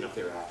have to clean up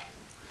their act.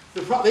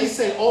 They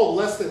say, oh,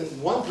 less than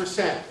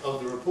 1%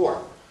 of the report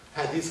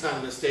had these kind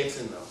of mistakes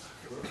in them.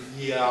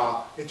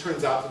 Yeah, it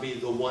turns out to be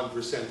the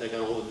 1% that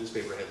got all the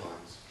newspaper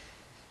headlines.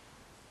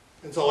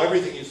 And so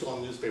everything you saw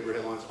in the newspaper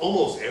headlines,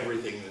 almost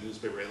everything in the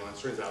newspaper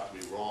headlines turns out to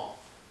be wrong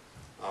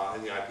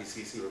in the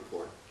IPCC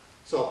report.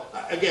 So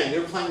again,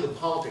 they're playing the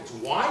politics.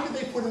 Why did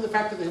they put in the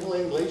fact that the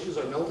Himalayan glaciers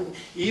are melting,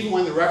 even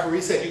when the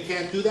referee said you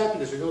can't do that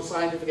because there's no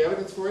scientific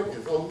evidence for it, and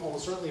it's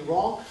almost certainly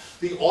wrong?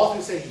 The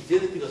author said he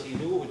did it because he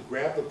knew it would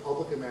grab the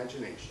public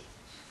imagination.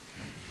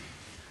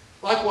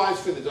 Likewise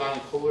for the dying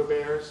polar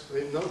bears.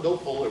 No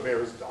polar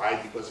bears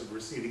died because of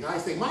receding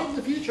ice. They might in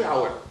the future,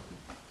 however.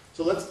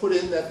 So let's put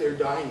in that they're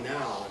dying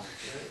now.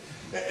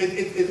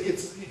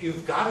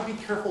 You've got to be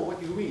careful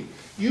what you read.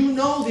 You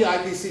know the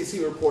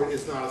IPCC report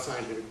is not a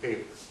scientific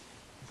paper.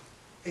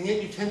 And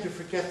yet you tend to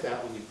forget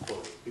that when you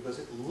quote it, because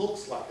it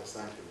looks like a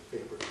scientific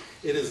paper.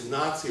 It is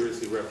not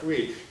seriously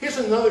refereed. Here's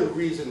another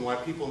reason why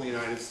people in the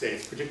United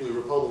States, particularly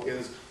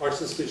Republicans, are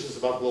suspicious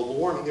about global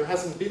warming. There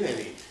hasn't been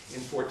any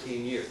in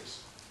 14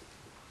 years.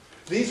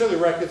 These are the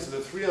records of the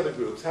 3 other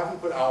groups.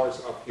 Haven't put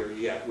ours up here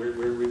yet.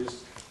 We're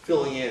just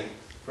filling in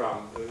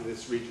from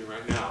this region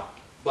right now.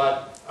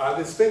 But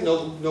there's been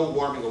no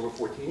warming over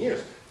 14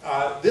 years.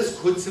 This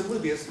could simply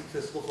be a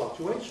statistical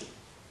fluctuation.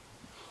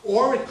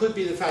 Or it could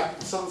be the fact that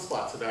the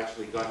sunspots have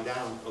actually gone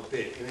down a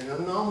bit in an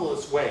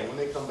anomalous way. When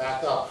they come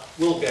back up,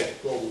 we'll get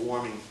global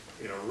warming,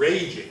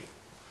 raging.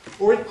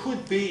 Or it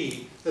could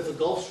be that the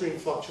Gulf Stream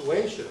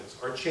fluctuations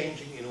are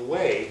changing in a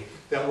way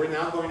that we're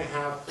now going to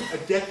have a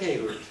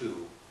decade or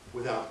 2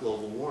 without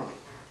global warming,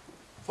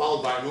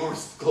 followed by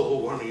enormous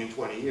global warming in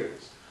 20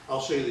 years.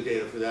 I'll show you the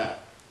data for that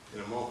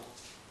in a moment.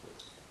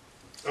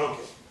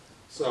 Okay,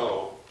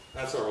 so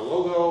that's our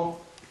logo.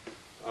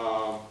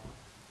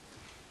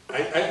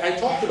 I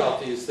talked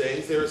about these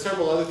things. There are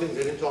several other things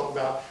I didn't talk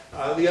about.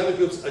 The other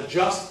groups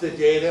adjust the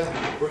data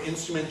for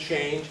instrument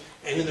change,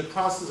 and in the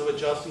process of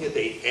adjusting it,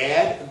 they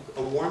add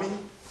a warming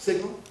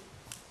signal.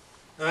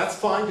 Now that's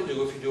fine to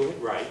do if you're doing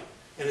it right,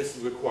 and it's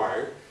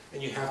required,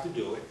 and you have to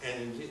do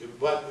it.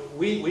 But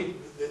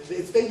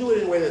if they do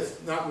it in a way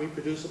that's not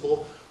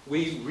reproducible,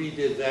 we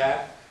redid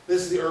that.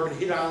 This is the urban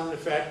heat island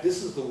effect.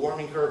 This is the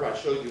warming curve I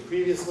showed you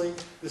previously.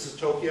 This is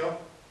Tokyo.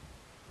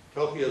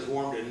 Tokyo has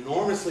warmed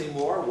enormously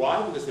more. Why?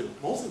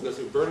 Mostly because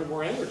they're burning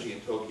more energy in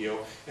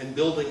Tokyo and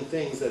building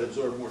things that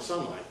absorb more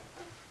sunlight.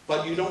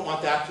 But you don't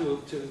want that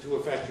to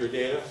affect your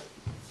data.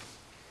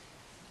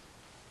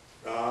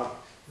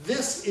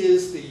 This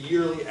is the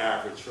yearly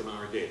average from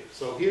our data.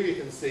 So here you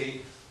can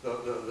see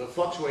the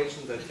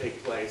fluctuations that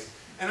take place.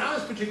 And I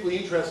was particularly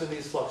interested in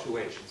these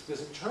fluctuations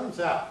because it turns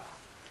out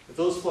that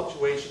those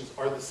fluctuations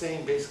are the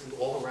same basically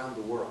all around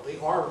the world. They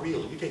are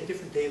real. You take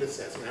different data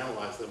sets and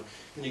analyze them,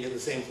 and you get the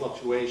same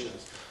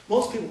fluctuations.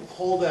 Most people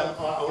call them,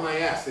 when I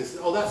asked, they said,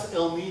 oh, that's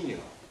El Nino.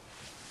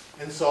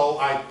 And so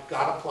I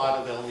got a plot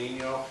of El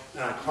Nino,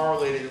 and I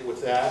correlated it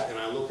with that, and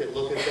I looked at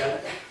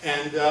that,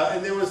 and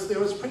there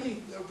was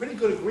pretty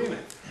good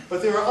agreement.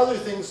 But there are other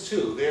things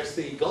too. There's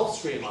the Gulf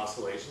Stream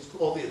oscillations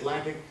called the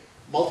Atlantic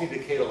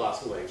multi-decadal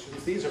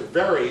oscillations. These are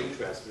very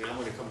interesting. I'm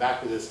going to come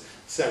back to this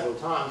several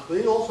times, but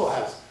it also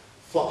has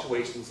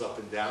fluctuations up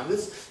and down.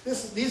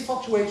 These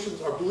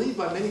fluctuations are believed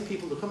by many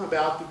people to come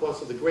about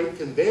because of the great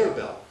conveyor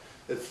belt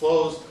that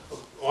flows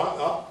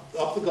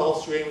up the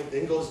Gulf Stream and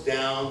then goes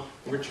down,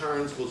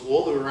 returns, goes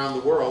all the way around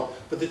the world.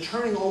 But the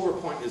turning over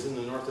point is in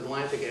the North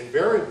Atlantic, and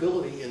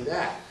variability in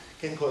that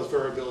can cause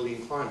variability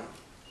in climate.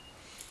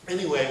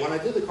 Anyway, when I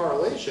did the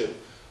correlation,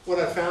 what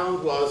I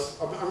found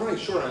was, I'm running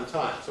short on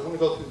time, so I'm going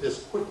to go through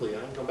this quickly,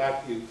 and I can come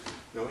back to you,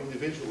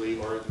 individually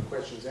or in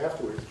questions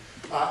afterwards.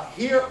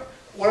 Here,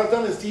 what I've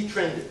done is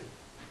detrended.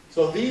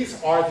 So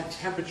these are the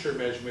temperature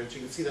measurements.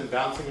 You can see them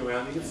bouncing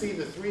around. You can see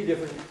the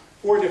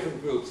 4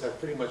 different groups have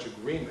pretty much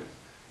agreement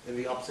in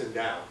the ups and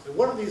downs. And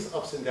what do these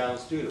ups and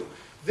downs due to?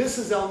 This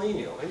is El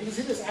Nino, and you can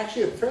see there's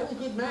actually a fairly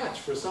good match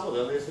for some of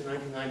them. There's the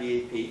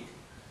 1998 peak,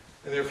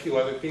 and there are a few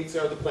other peaks.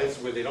 There are the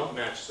places where they don't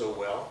match so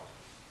well,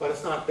 but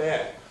it's not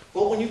bad.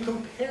 But when you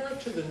compare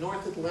it to the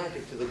North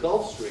Atlantic, to the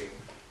Gulf Stream,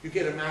 you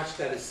get a match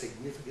that is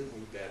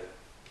significantly better.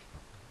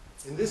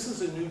 And this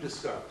is a new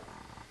discovery,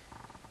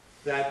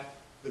 that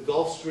the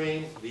Gulf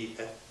Stream, the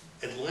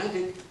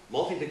Atlantic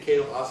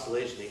multi-decadal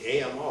oscillation,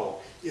 the AMO,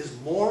 is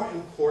more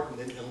important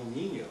than El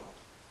Nino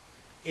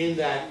in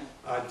that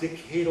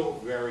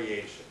decadal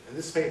variation. And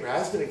this paper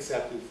has been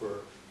accepted for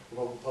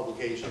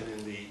publication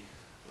in the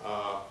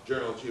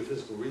Journal of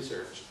Geophysical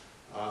Research.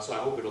 So I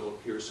hope it'll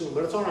appear soon,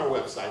 but it's on our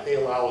website. They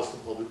allow us to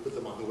put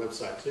them on the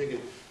website, so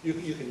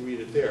you can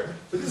read it there.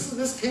 But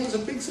this came as a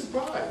big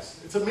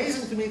surprise. It's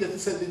amazing to me that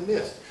this had been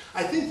missed.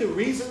 I think the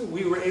reason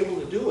we were able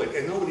to do it,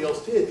 and nobody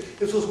else did, is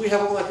because we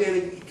have all that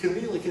data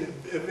conveniently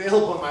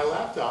available on my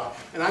laptop,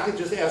 and I could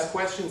just ask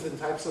questions and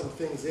type some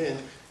things in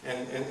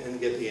and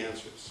get the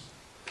answers.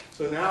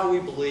 So now we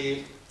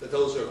believe that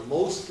those are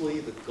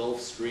mostly the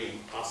Gulf Stream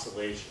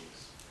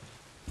oscillations.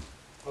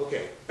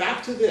 Okay,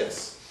 back to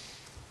this.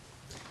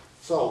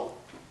 So,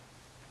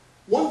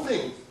 one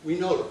thing we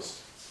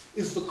noticed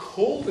is the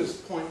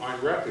coldest point on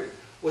record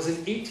was in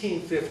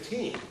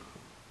 1815,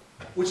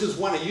 which is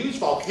when a huge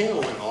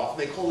volcano went off, and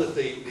they called it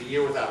the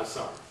year without a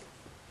summer.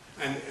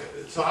 And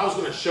so I was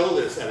going to show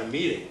this at a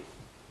meeting,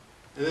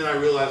 and then I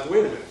realized,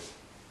 wait a minute,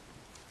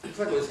 Looks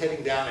like it was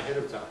heading down ahead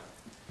of time.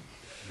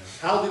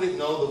 How did it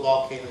know the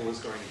volcano was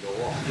going to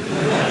go off?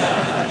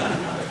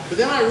 But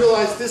then I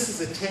realized this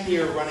is a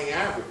 10-year running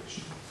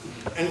average.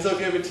 And so if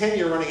you have a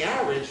 10-year running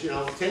average,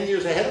 10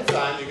 years ahead of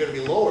time, you're going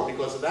to be lower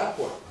because of that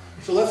point.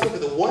 So let's look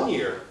at the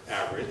 1-year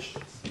average.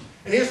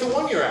 And here's the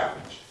 1-year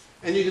average.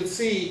 And you can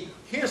see,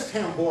 here's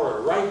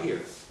Tambora right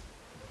here.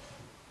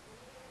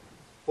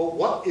 Well,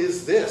 what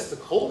is this? The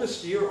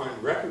coldest year on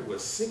record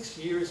was 6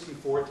 years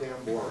before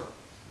Tambora.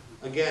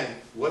 Again,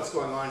 what's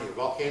going on here?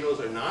 Volcanoes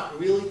are not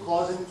really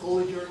causing the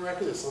coldest year on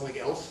record. There's something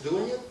else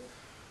doing it.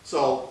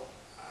 So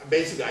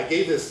basically, I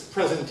gave this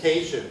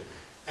presentation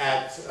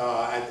at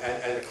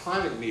a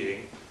climate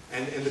meeting,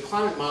 and the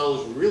climate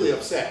model was really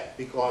upset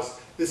because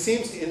this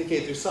seems to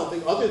indicate there's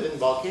something other than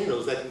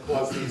volcanoes that can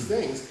cause these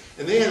things.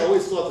 And they had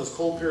always thought this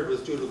cold period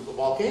was due to the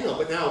volcano,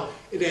 but now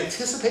it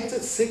anticipates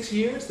it 6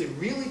 years. The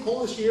really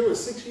coldest year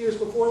was 6 years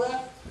before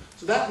that.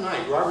 So that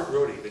night, Robert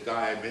Rohde, the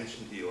guy I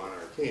mentioned to you on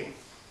our team,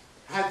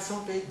 had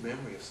some vague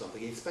memory of something.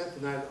 He spent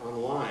the night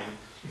online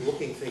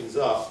looking things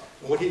up.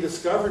 And what he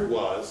discovered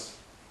was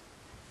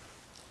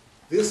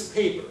this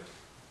paper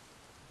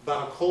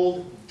about a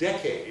cold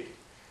decade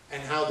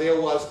and how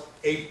there was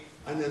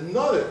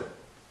another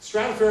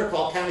stratospheric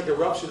volcanic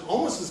eruption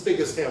almost as big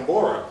as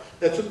Tambora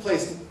that took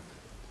place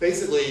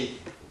basically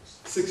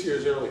 6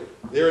 years earlier.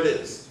 There it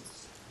is.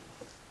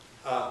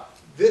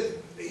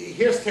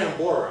 Here's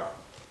Tambora.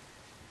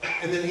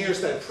 And then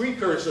here's that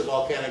precursor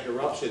volcanic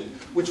eruption,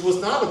 which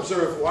was not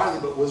observed widely,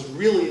 but was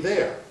really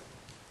there.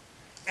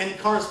 And it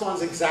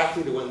corresponds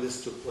exactly to when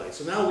this took place.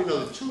 So now we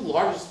know the two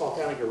largest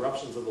volcanic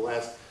eruptions of the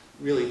last,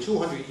 really,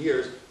 200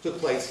 years took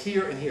place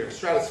here and here,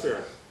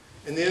 stratospheric.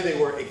 And there they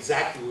were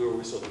exactly where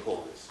we saw the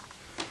coldest.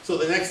 So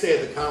the next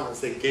day at the conference,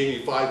 they gave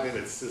me 5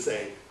 minutes to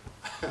say,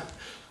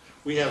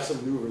 we have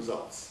some new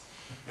results.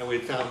 And we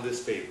had found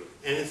this paper.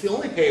 And it's the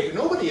only paper,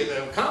 nobody in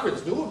the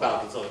conference knew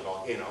about this other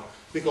volcano,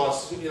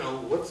 because,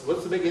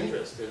 what's the big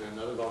interest in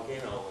another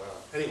volcano?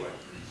 Anyway,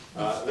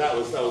 that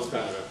was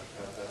kind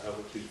of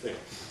a cute thing.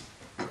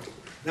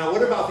 Now,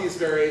 what about these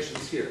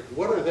variations here?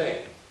 What are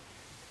they?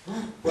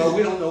 Well,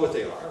 we don't know what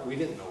they are. We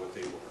didn't know what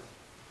they were.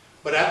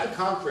 But at the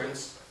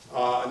conference,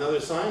 another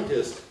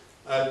scientist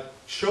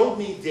showed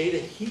me data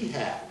he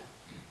had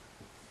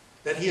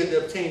that he had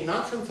obtained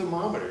not from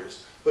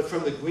thermometers, but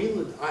from the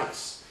Greenland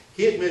ice.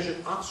 He had measured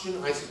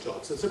oxygen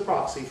isotopes, that's a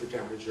proxy for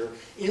temperature,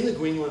 in the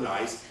Greenland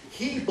ice.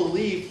 He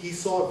believed he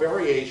saw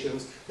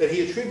variations that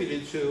he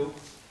attributed to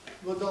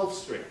the Gulf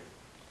Stream,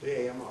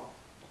 the AMO.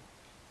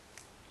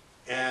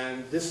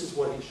 And this is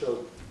what he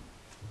showed me.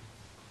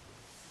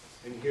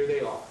 And here they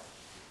are.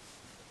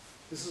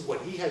 This is what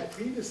he had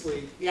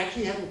previously, he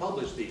actually hadn't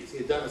published these. He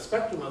had done a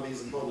spectrum of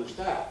these and published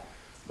that.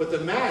 But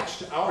the match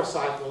to our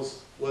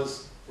cycles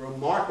was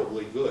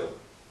remarkably good.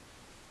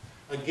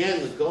 Again,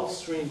 the Gulf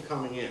Stream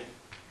coming in.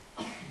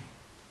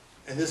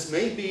 And this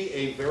may be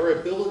a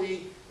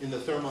variability in the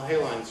thermal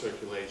halide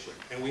circulation.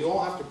 And we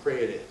all have to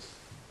pray it is.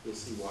 You'll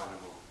see why in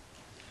a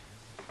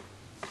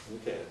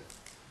moment. Okay.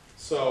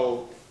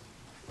 So,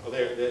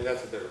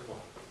 that's a better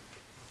point.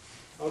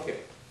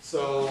 Okay.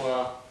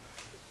 So,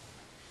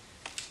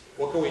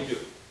 what can we do?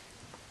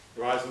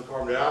 Rise in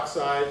carbon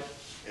dioxide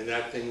and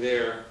that thing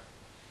there.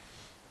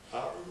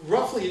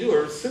 Roughly, you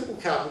do a simple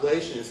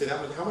calculation and say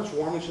how much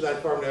warming should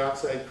that carbon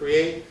dioxide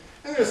create?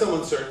 And there's some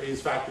uncertainties,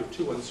 factor of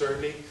 2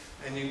 uncertainty,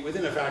 and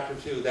within a factor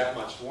of 2, that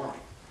much warming.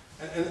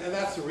 And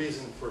that's the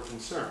reason for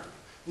concern.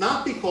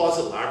 Not because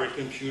elaborate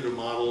computer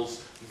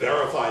models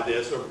verify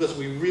this, or because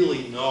we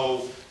really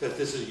know that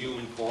this is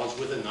human caused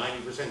with a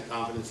 90%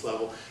 confidence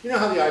level. You know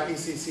how the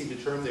IPCC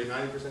determined their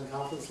 90%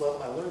 confidence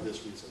level? I learned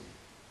this recently.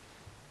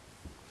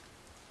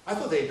 I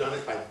thought they had done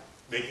it by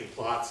making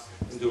plots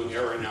and doing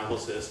error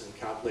analysis and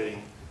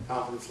calculating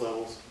confidence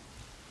levels.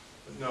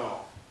 But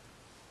no,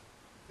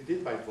 they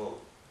did by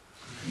vote.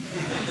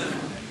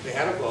 They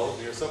had a vote.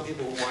 There were some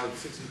people who wanted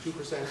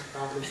 62%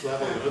 confidence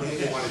level, and other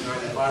people wanted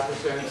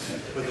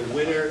 95%, but the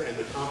winner and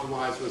the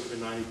compromise was for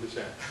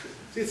 90%.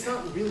 See, it's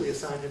not really a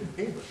scientific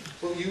paper.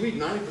 Well, you read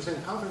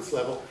 90% confidence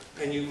level,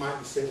 and you might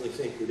mistakenly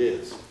think it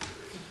is.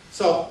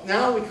 So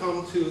now we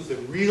come to the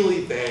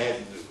really bad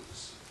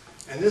news.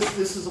 And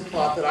this is a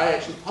plot that I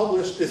actually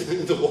published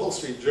in the Wall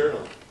Street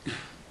Journal.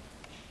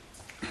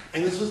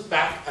 And this was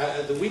back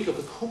the week of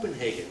the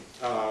Copenhagen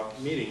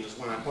meetings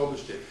when I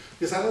published it.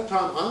 Because at the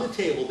time, on the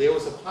table, there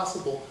was a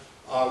possible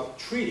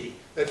treaty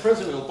that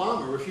President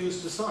Obama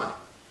refused to sign,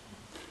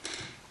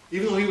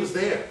 even though he was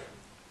there.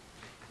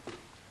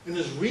 And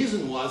his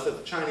reason was that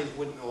the Chinese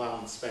wouldn't allow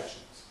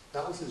inspections.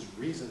 That was his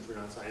reason for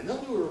not signing. None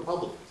of them were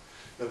Republicans,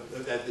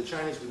 that the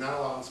Chinese would not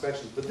allow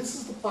inspections. But this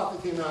is the plot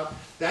that came out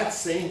that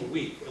same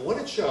week. And what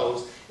it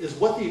shows is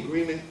what the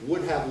agreement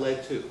would have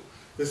led to.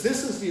 Because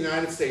this is the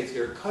United States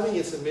here cutting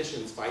its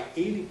emissions by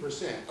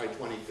 80% by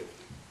 2050.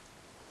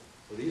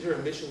 So these are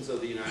emissions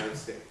of the United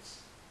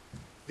States.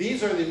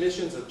 These are the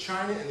emissions of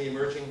China and the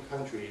emerging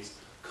countries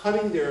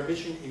cutting their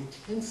emission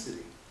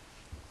intensity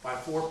by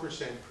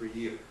 4% per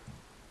year.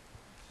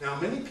 Now,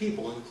 many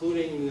people,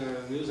 including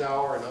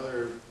NewsHour and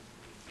other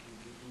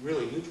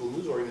really neutral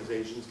news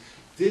organizations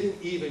didn't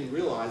even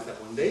realize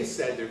that when they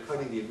said they're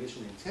cutting the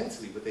emission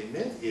intensity, what they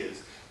meant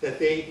is that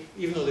they,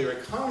 even though their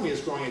economy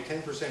is growing at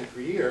 10% per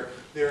year,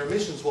 their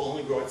emissions will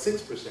only grow at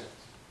 6%.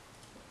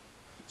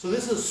 So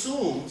this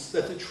assumes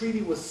that the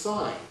treaty was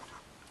signed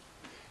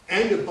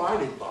and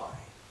abided by,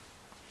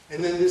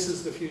 and then this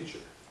is the future.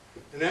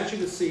 And as you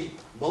can see,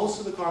 most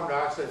of the carbon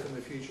dioxide from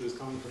the future is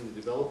coming from the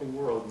developing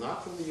world,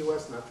 not from the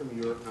US, not from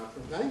Europe,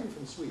 not even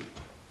from Sweden.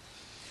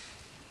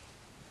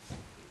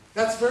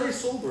 That's very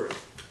sobering.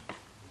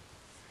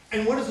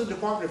 And what does the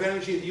Department of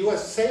Energy of the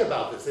US say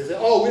about this? They say,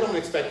 oh, we don't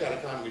expect that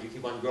economy to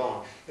keep on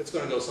growing. It's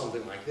going to go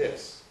something like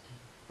this.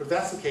 But if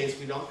that's the case,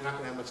 we're not going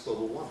to have much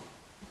global warming.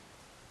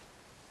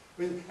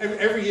 I mean,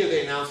 every year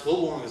they announce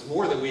global warming is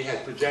more than we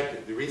had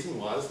projected. The reason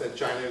was that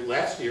China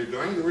last year,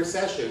 during the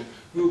recession,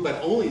 grew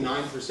but only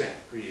 9%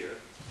 per year.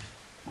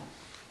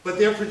 But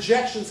their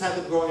projections had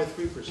them growing at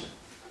 3%.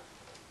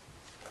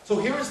 So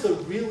here is the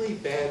really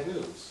bad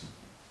news.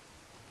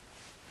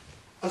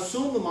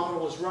 Assume the model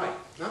was right.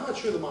 Now, I'm not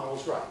sure the model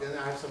was right, and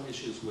I have some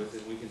issues with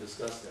it, and we can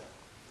discuss that.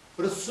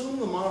 But assume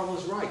the model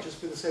was right, just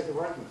for the sake of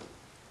argument.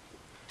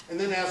 And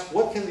then ask,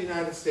 what can the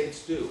United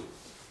States do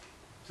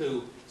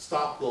to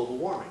stop global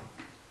warming?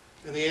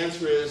 And the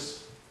answer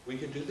is, we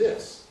could do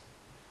this.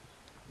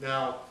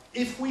 Now,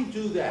 if we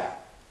do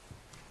that,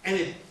 and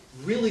it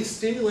really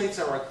stimulates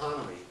our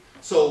economy,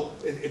 so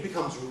it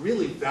becomes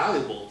really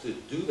valuable to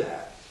do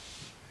that,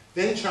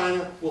 then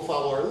China will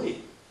follow our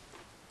lead.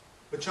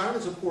 But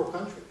China's a poor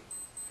country.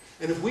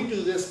 And if we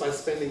do this by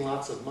spending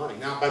lots of money,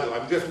 now, by the way,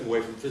 I'm drifting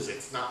away from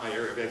physics, not my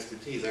area of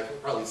expertise. I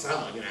probably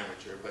sound like an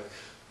amateur,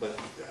 but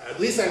at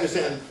least I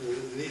understand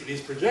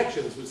these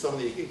projections, which some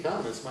of the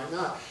economists might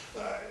not.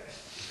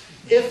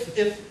 If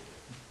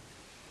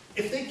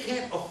they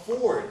can't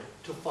afford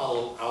to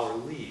follow our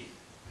lead,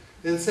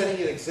 then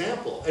setting an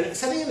example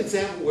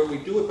where we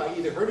do it by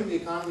either hurting the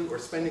economy or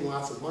spending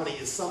lots of money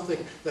is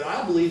something that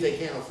I believe they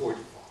can't afford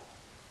to follow.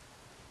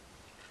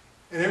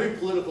 And every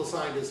political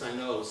scientist I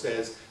know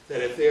says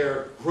that if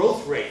their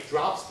growth rate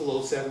drops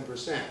below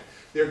 7%,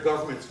 their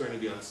government's going to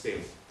be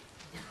unstable.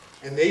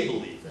 And they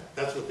believe that.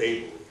 That's what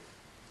they believe.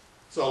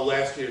 So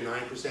last year,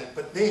 9%,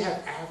 but they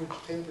have averaged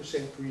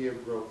 10% per year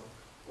growth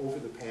over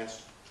the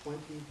past 20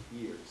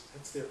 years.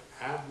 That's their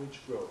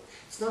average growth.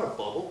 It's not a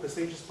bubble, because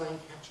they're just playing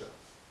catch-up.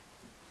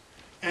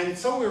 And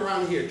somewhere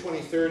around here,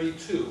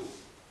 2032,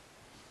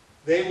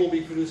 they will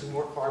be producing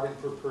more carbon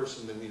per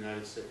person than the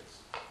United States.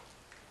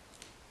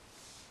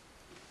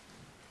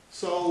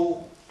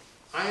 So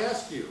I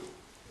ask you,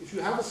 if you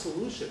have a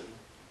solution,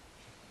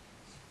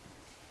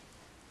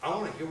 I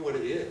want to hear what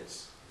it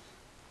is.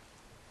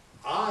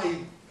 I,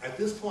 at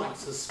this point,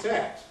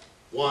 suspect,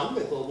 1,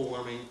 that global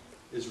warming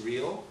is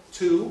real,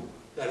 2,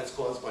 that it's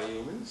caused by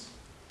humans,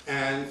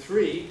 and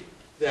 3,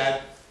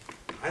 that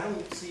I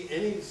don't see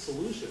any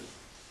solution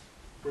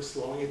for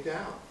slowing it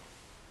down.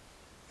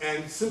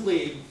 And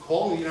simply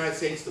calling the United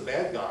States the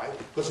bad guy,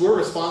 because we're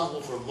responsible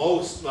for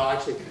most, well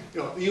actually,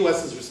 the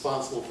US is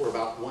responsible for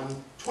about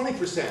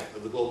 20%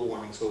 of the global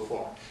warming so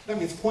far. That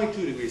means 0.2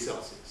 degrees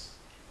Celsius.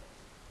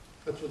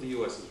 That's what the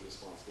US is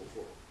responsible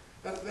for.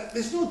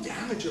 There's no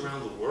damage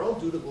around the world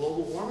due to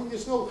global warming.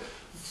 There's no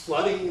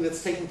flooding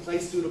that's taking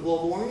place due to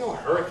global warming, no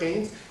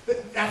hurricanes.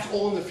 That's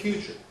all in the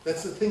future.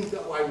 That's the things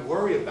that I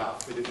worry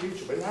about for the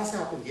future, but it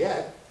hasn't happened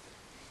yet.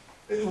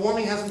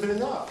 Warming hasn't been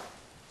enough.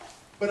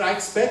 But I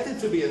expect it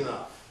to be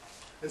enough.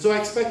 And so I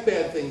expect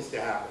bad things to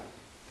happen.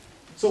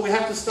 So we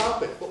have to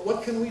stop it. But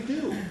what can we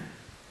do?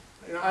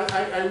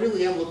 I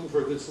really am looking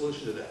for a good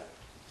solution to that.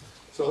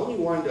 So let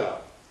me wind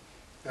up.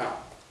 Now,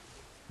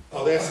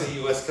 that's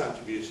the US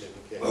contribution.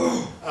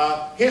 Okay.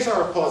 Here's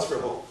our cause for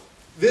hope.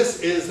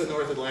 This is the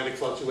North Atlantic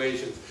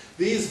fluctuations.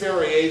 These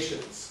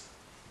variations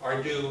are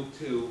due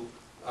to,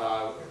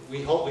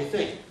 we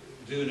think,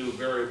 due to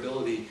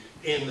variability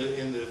in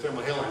the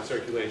thermohaline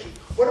circulation.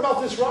 What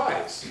about this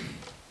rise?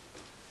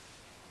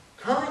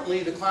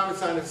 Currently, the climate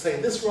scientists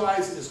say this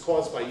rise is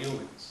caused by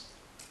humans.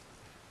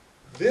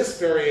 This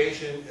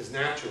variation is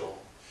natural,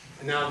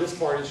 and now this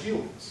part is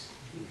humans.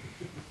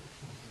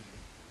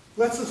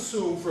 Let's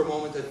assume for a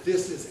moment that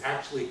this is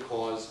actually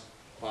caused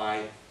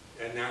by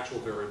a natural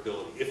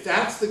variability. If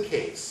that's the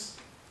case,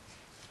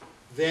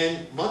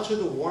 then much of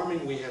the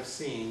warming we have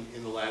seen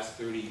in the last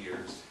 30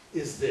 years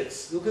is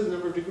this. Look at the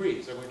number of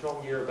degrees, and we're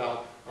talking here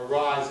about a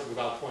rise of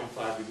about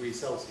 0.5 degrees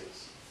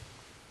Celsius.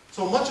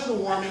 So much of the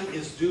warming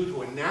is due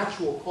to a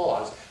natural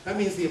cause. That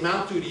means the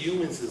amount due to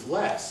humans is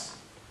less,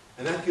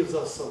 and that gives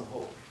us some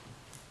hope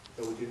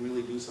that we can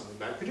really do something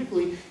about it,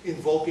 particularly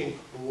invoking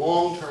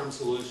long-term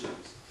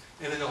solutions.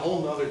 And in a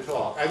whole nother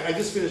talk, I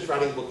just finished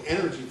writing a book,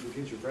 Energy for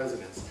Future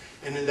Presidents,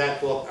 and in that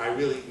book I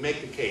really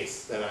make the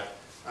case that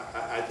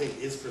I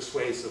think is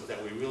persuasive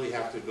that we really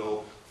have to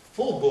go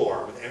full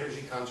bore with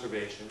energy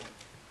conservation,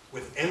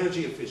 with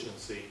energy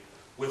efficiency,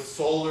 with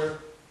solar,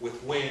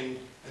 with wind,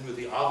 and with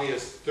the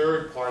obvious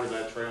third part of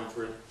that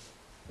triumvirate,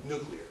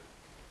 nuclear.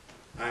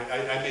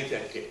 I make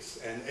that case.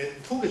 And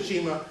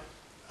Fukushima,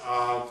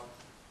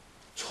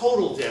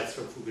 total deaths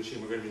from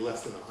Fukushima are going to be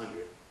less than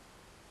 100.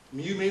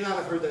 You may not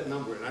have heard that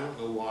number, and I don't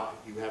know why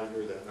you haven't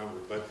heard that number,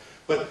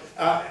 but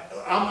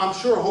I'm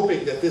sure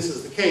hoping that this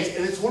is the case.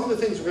 And it's one of the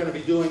things we're going to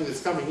be doing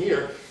this coming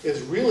year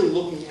is really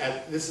looking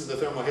at, this is the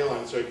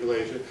thermohaline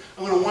circulation.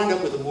 I'm going to wind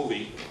up with a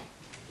movie.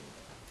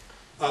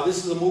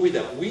 This is a movie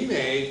that we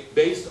made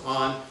based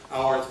on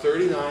our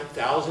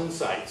 39,000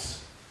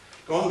 sites,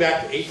 going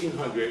back to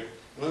 1800.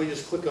 Let me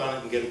just click on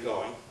it and get it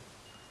going.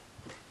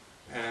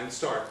 And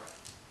start.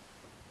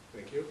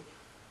 Thank you.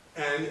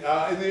 And in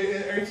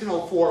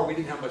 1804, we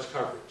didn't have much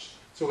coverage.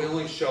 So we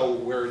only show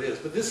where it is.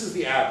 But this is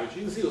the average.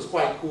 You can see it was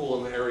quite cool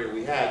in the area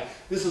we had.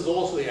 This is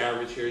also the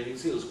average here. You can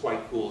see it was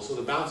quite cool. So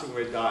the bouncing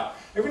red dot,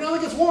 every now and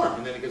then it gets warm,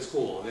 and then it gets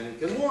cool, and then it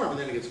gets warm, and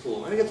then it gets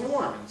cool, and then it gets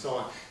warm, and so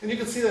on. And you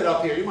can see that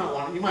up here. You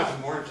might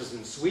be more interested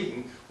in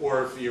Sweden,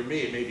 or if you're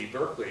me, it may be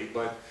Berkeley.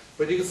 But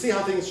you can see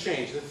how things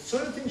change. The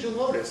sort of things you'll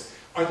notice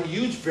are the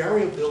huge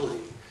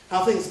variability,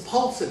 how things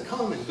pulse and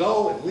come and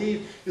go and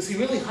leave. You see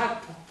really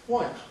hot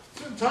point.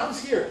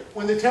 Times here,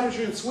 when the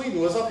temperature in Sweden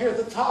was up here at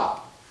the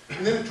top,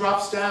 and then it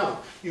drops down.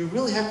 You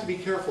really have to be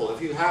careful.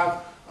 If you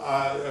have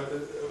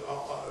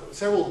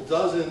several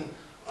dozen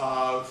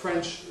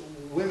French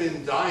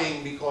women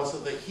dying because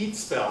of the heat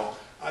spell,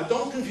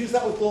 don't confuse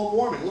that with global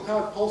warming. Look how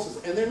it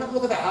pulses. And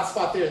look at that hot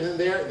spot there, and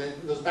then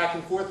it goes back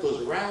and forth,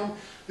 goes around.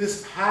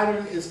 This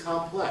pattern is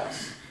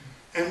complex.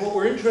 And what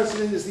we're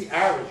interested in is the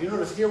average. You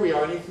notice here we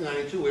are in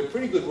 1892. We have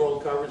pretty good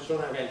world coverage.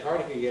 Don't have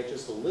Antarctica yet,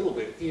 just a little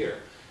bit here.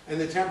 And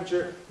the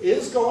temperature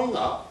is going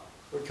up.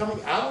 We're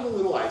coming out of the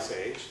Little Ice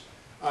Age.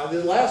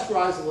 The last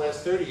rise in the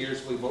last 30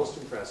 years will be most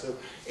impressive.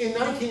 In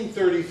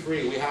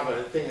 1933, we have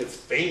a thing that's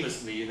famous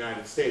in the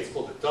United States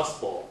called the Dust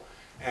Bowl.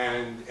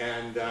 And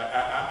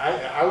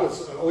I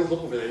was always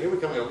looking for that. Here we're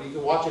coming up. You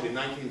can watch it in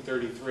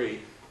 1933.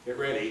 Get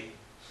ready.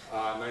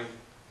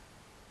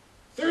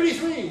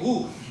 33,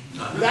 woo!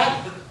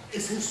 That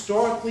is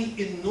historically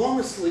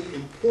enormously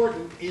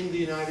important in the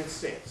United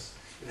States.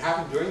 It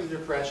happened during the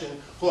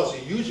Depression, caused a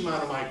huge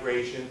amount of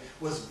migration,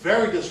 was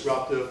very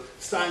disruptive.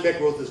 Steinbeck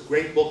wrote this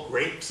great book,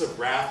 Grapes of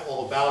Wrath,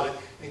 all about it,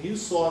 and you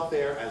saw it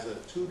there as a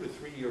 2 to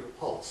 3 year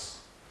pulse.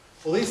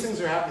 Well, these things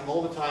are happening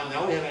all the time.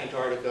 Now we have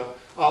Antarctica.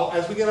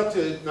 As we get up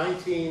to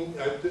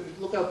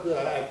look up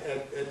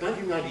at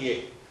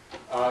 1998,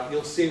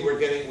 you'll see we're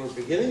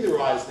beginning to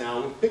rise now.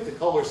 We've picked a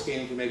color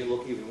scheme to make it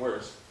look even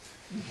worse.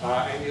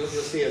 And you'll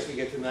see as we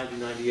get to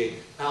 1998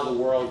 how the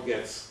world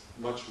gets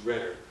much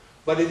redder.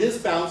 But it is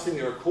bouncing.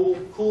 There are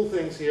cool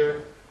things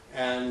here.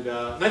 And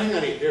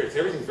 1998, there it is.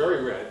 Everything's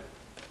very red.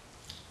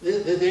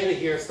 The data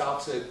here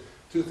stops at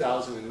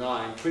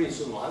 2009. Pretty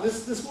soon we'll have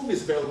this movie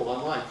is available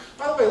online.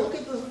 By the way, look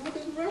at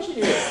Russia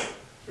here.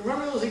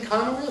 Remember those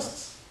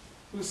economists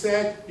who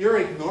said you're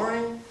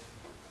ignoring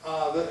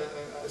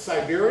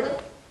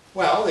Siberia?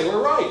 Well, they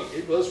were right.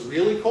 It was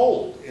really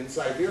cold in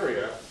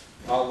Siberia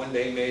when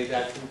they made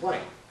that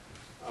complaint.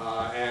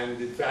 And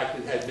in fact,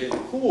 it had been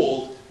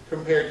cooled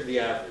compared to the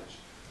average.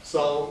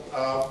 So,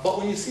 but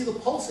when you see the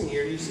pulsing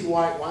here, you see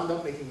why it wound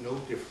up making no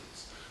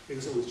difference.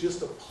 Because it was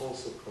just a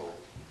pulse of cold.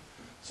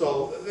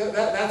 So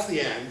that's the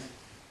end.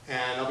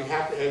 And I'll be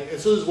happy, and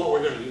so this is what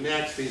we're going to do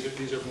next.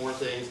 These are more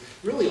things.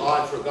 Really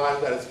odd for a guy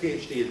who got his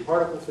PhD in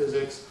particle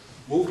physics,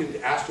 moved into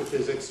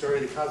astrophysics,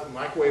 started a cosmic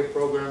microwave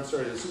program,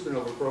 started a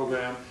supernova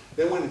program,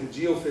 then went into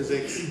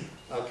geophysics,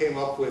 came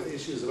up with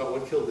issues about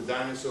what killed the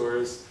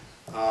dinosaurs,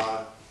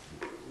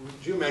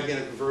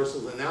 geomagnetic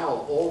reversals, and now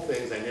of all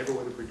things I never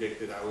would have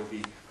predicted I would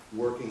be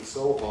working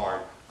so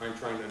hard on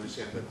trying to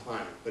understand the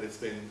climate. But it's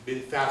been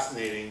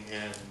fascinating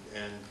and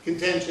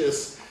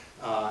contentious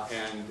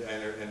and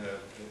an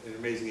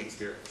amazing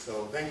experience.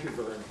 So thank you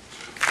very much.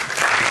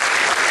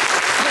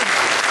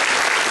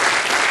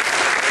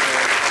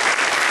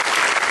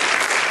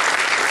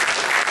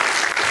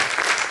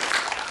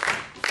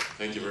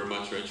 Thank you very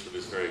much, Rich, for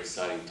this very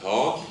exciting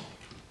talk.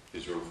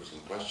 There's room for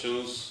some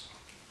questions.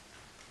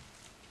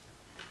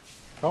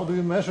 How do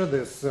you measure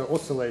these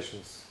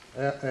oscillations,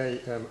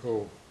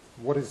 AMO?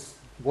 What is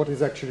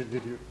actually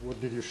what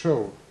did you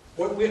show?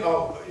 What we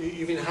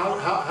you mean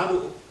how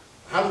do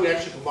we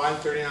actually combine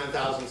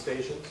 39,000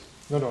 stations?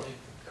 No.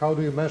 How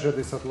do you measure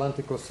these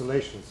Atlantic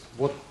oscillations?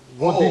 What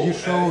did you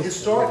show?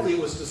 Historically,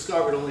 it was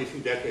discovered only a few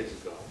decades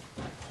ago,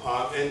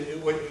 and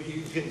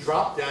you can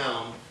drop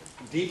down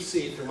deep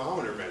sea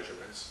thermometer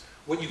measurements.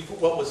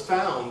 What was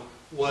found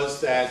was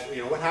that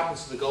what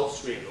happens to the Gulf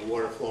Stream, the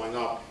water flowing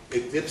up,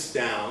 it dips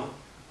down.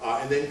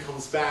 And then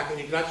comes back, and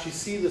you can actually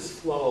see this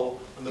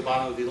flow on the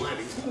bottom of the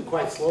Atlantic. It's moving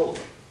quite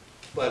slowly,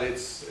 but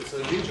it's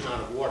a huge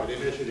amount of water. They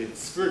measured it in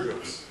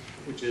spheroids,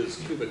 which is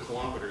cubic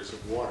kilometers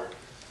of water,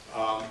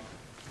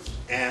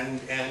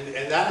 and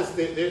that is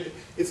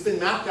it's been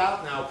mapped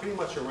out now pretty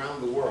much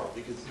around the world.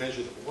 You can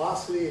measure the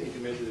velocity and you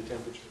can measure the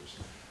temperatures.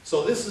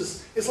 So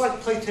it's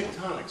like plate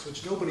tectonics,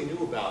 which nobody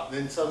knew about, and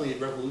then suddenly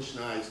it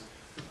revolutionized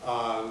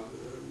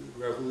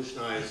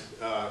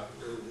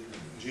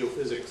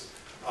geophysics.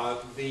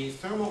 The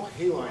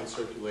thermohaline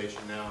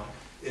circulation now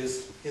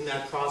is in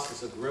that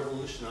process of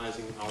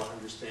revolutionizing our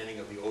understanding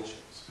of the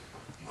oceans.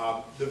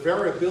 The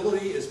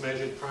variability is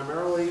measured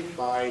primarily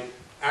by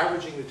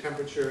averaging the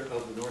temperature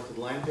of the North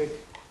Atlantic,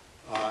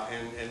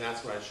 and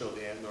that's what I showed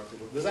the North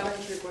Atlantic. Does that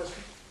answer your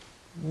question?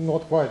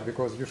 Not quite,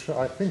 because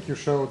I think you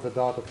showed the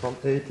data from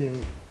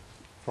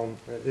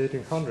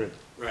 1800.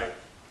 Right.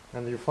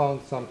 And you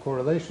found some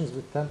correlations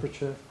with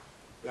temperature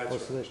That's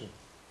oscillation.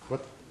 right.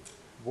 But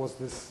was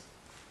this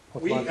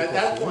At Atlantic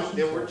that point, oscillations,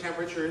 there were or-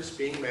 temperatures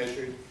being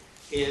measured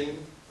in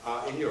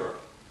Europe.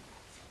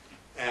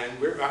 And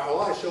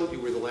all I showed you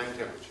were the land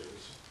temperatures.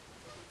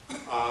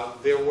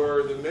 There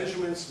were the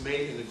measurements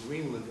made in the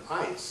Greenland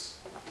ice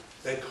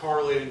that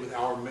correlated with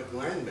our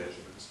land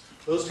measurements.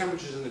 Those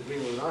temperatures in the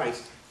Greenland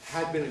ice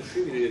had been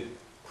attributed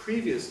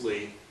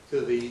previously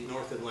to the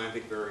North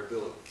Atlantic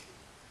variability.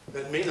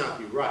 That may not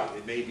be right.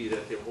 It may be that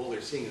all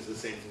they're seeing is the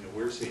same thing that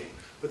we're seeing.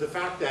 But the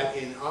fact that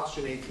in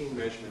oxygen 18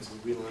 measurements in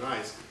Greenland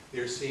ice,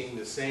 they're seeing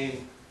the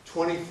same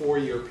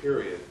 24-year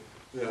period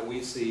that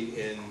we see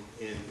in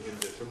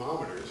the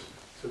thermometers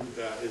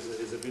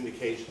is a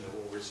vindication that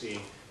what we're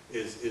seeing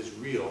is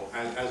real,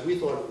 as we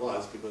thought it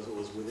was, because it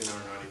was within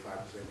our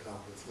 95%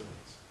 confidence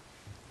limits.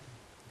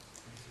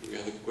 We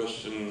had a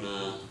question,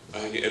 I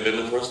think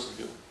Elena first.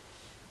 Yeah.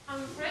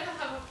 I'm afraid I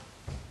have a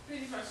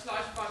pretty much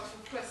large bunch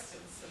of questions.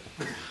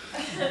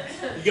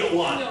 You get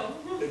one. No.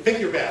 Pick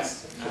your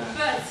best.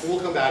 But We'll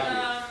come back to you.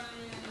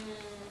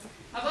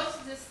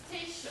 about the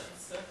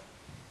stations,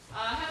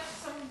 I have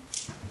some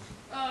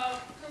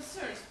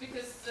concerns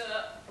because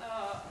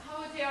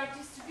how they are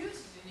distributed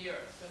in the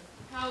Earth,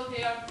 how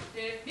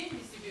they've been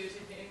distributed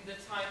in the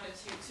time that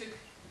you took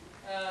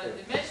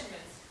the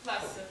measurements.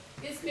 Plus,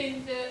 it's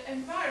been the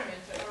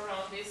environment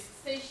around this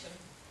stations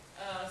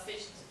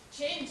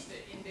changed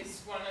in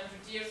this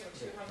 100 years or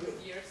 200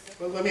 years.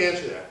 Well, let me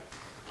answer that.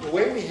 The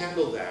way we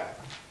handled that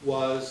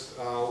was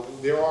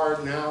there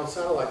are now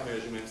satellite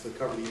measurements that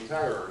cover the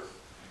entire Earth,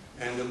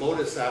 and the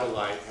MODIS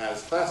satellite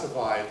has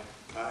classified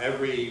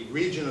every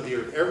region of the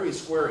Earth, every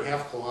square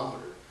half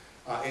kilometer,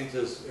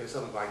 into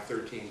something like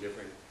 13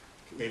 different,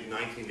 maybe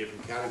 19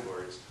 different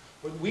categories.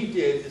 What we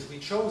did is we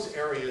chose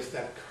areas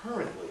that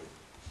currently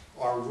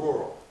are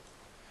rural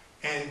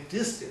and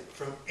distant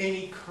from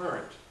any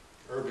current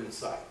urban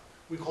site.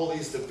 We call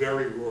these the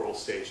very rural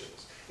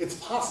stations. It's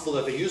possible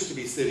that there used to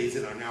be cities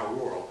that are now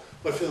rural,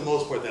 but for the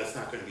most part that's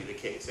not going to be the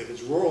case. If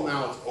it's rural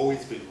now, it's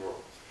always been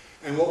rural.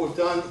 And what we've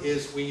done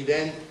is we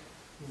then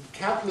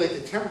calculate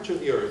the temperature of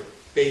the Earth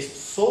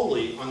based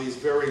solely on these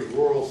very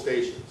rural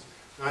stations.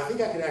 And I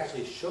think I could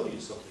actually show you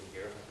something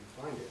here if I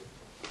can find it.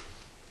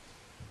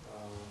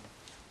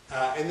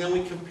 And then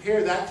we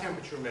compare that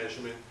temperature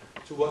measurement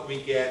to what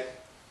we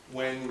get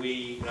when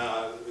we,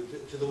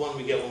 to the one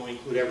we get when we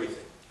include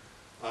everything.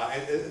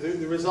 And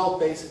the result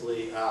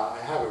basically, I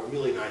have a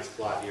really nice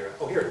plot here.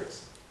 Oh, here it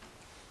is.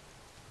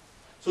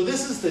 So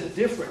this is the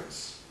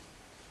difference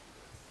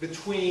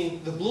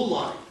between, the blue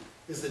line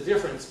is the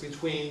difference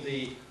between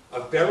the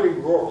very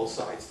rural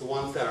sites, the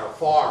ones that are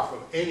far from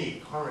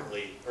any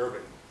currently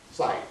urban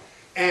site,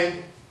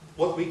 and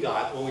what we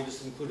got when we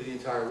just included the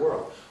entire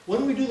world.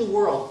 When we do the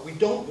world, we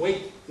don't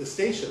weight the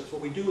stations.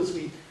 What we do is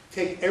we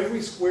take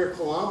every square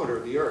kilometer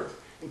of the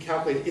Earth and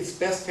calculate its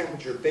best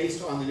temperature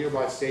based on the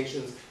nearby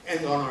stations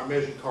and on our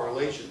measured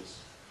correlations.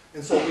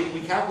 And so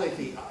we calculate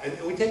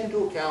and we take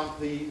into account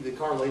the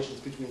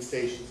correlations between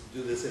stations to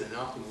do this in an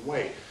optimum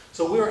way.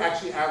 So we're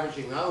actually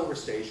averaging not over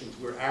stations,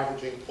 we're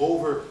averaging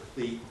over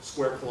the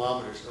square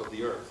kilometers of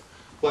the Earth.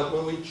 But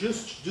when we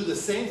just do the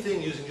same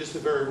thing using just the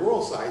very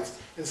rural sites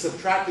and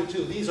subtract the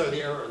two, these are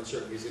the error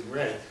uncertainties in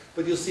red,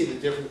 but you'll see the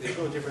difference, there's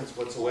no difference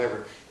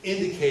whatsoever,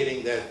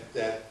 indicating that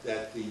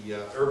the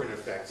urban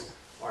effects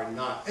are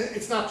not, and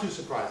it's not too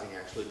surprising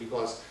actually,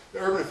 because the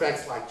urban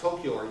effects like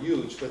Tokyo are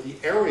huge, but the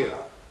area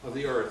of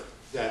the Earth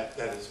that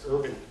is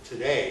urban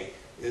today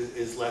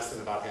is less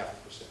than about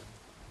 0.5%.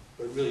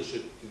 But it really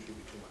shouldn't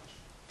contribute too much.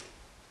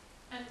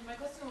 And my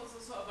question was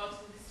also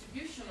about the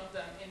distribution of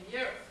them in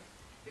the Earth,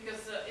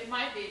 because it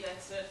might be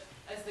that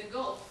as the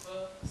Gulf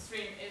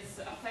Stream is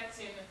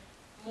affecting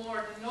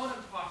more the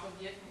northern part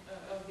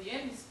of the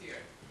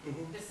hemisphere,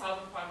 the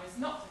southern part is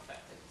not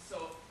affected.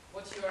 So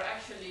what you are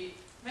actually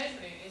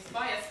measuring is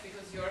biased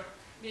because you're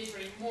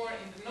measuring more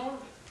in the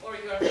north, or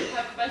you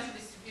have a better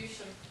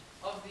distribution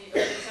of the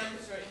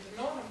temperature in the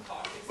northern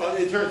part. Well,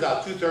 it turns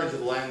out 2/3 of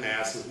the land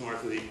mass is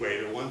north of the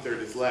equator, 1/3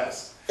 is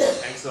less.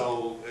 And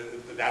so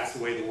that's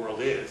the way the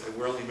world is, and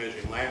we're only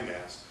measuring land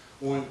mass.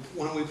 When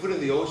we put in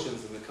the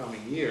oceans in the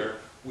coming year,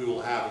 we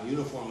will have a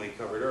uniformly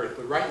covered Earth.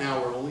 But right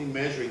now, we're only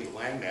measuring the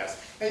land mass.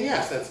 And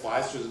yes, that's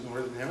biased to the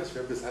northern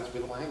hemisphere because that's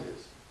where the land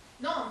is.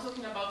 No, I'm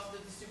talking about the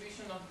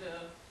distribution of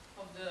the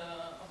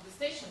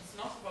stations,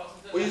 not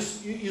about the. Well,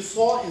 you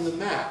saw in the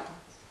map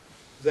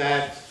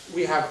that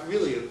we have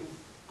really,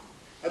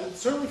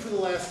 certainly for the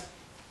last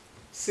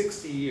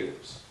 60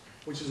 years,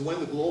 which is when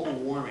the global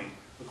warming,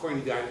 according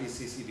to the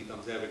IPCC,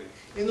 becomes evident.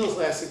 In those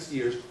last 60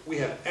 years, we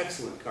have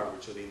excellent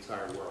coverage of the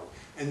entire world.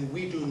 And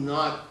we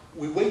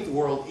weight the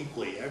world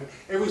equally.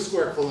 Every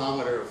square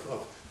kilometer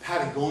of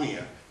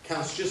Patagonia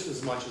counts just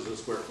as much as a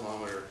square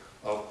kilometer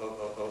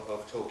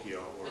of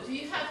Tokyo. But do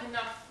you have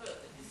enough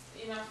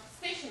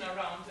station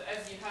around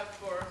as you have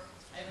for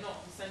I don't know,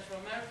 from Central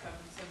America,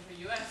 from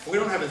Central US. We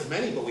don't have as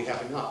many, but we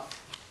have enough.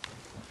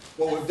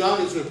 What we've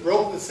done is we've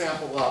broken the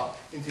sample up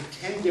into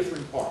 10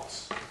 different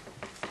parts.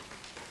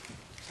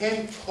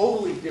 10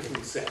 totally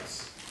different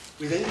sets.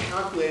 We then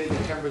calculated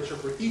the temperature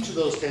for each of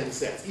those 10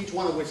 sets, each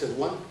one of which has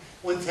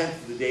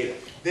one-tenth of the data.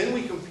 Then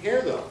we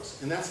compare those,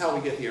 and that's how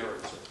we get the error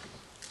return.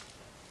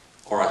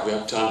 All right, we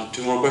have time for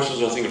 2 more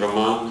questions. I think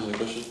Rahman has a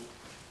question.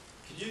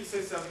 Could you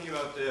say something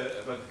about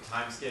the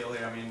time scale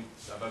here? I mean,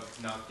 about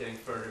not getting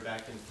further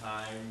back in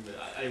time.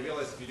 I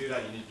realize if you do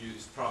that, you need to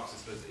use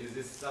proxies, but is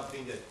this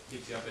something that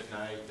keeps you up at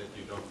night, that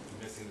you don't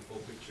missing the full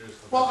pictures?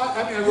 Well,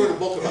 I mean, I wrote a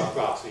book about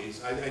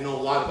proxies. I know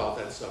a lot about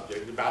that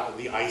subject, about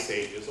the ice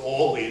ages.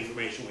 All the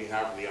information we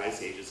have from the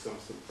ice ages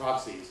comes from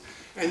proxies,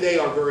 and they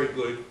are very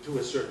good to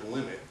a certain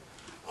limit.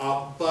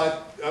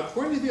 But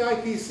according to the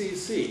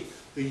IPCC,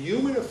 the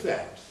human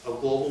effect of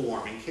global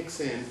warming kicks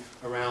in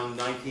around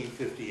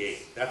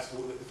 1958. That's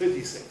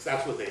 56.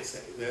 That's what they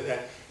say.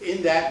 That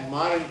in that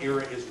modern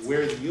era is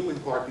where the human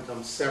part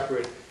becomes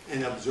separate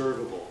and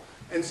observable.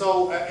 And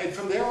so, and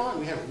from there on,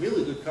 we have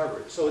really good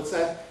coverage. So it's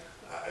that,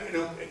 you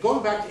know,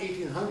 going back to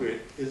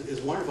 1800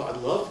 is wonderful. I'd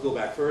love to go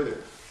back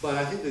further, but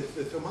I think that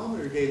the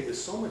thermometer data is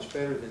so much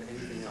better than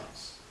anything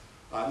else.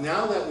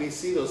 Now that we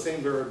see those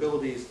same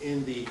variabilities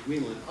in the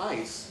Greenland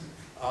ice,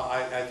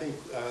 I think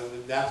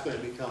that's going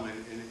to become an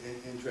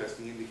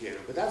interesting indicator.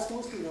 But that's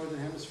mostly Northern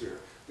Hemisphere.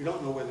 We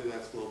don't know whether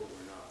that's global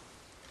or not.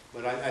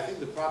 But I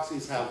think the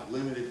proxies have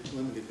limited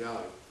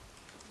value.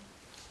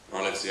 All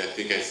right, let's see. I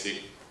think I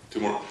see two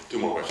more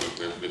questions.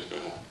 Go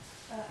ahead.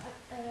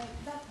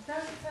 That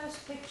very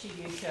first picture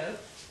you showed,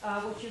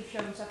 which you've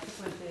shown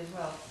subsequently as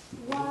well,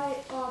 why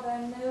are there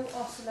no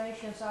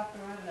oscillations after,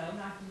 I don't know,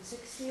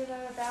 1960 or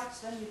thereabouts?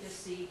 Then you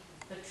just see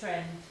the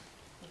trend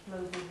of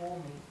global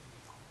warming.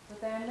 But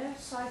there are no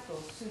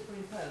cycles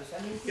superimposed. I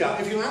mean, yeah,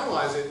 if you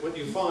analyze it, what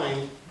you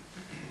find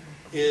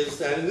is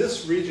that in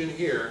this region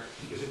here,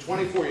 there's a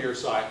 24-year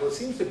cycle. It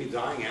seems to be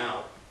dying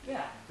out.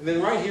 yeah. And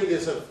then right here,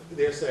 there's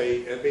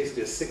basically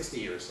a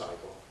 60-year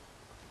cycle,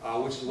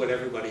 which is what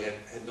everybody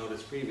had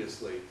noticed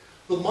previously.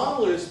 The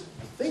modelers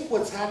think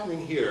what's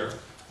happening here,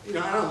 you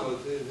know, I don't know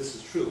if this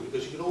is true,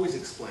 because you can always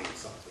explain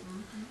something.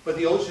 Mm-hmm. But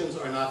the oceans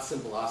are not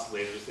simple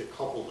oscillators, they're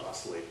coupled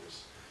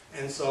oscillators.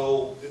 And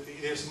so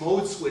there's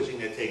mode switching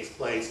that takes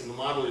place, and the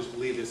modelers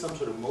believe there's some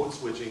sort of mode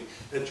switching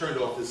that turned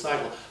off this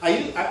cycle.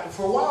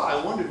 For a while,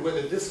 I wondered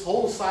whether this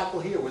whole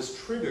cycle here was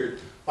triggered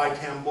by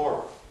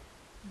Tambora,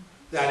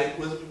 that it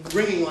was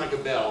ringing like a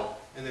bell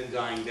and then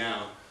dying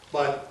down.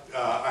 But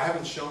I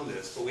haven't shown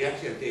this, but we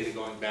actually have data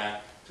going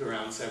back to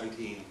around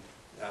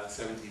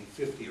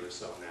 1750 or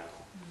so now.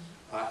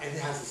 And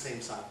it has the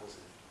same cycles in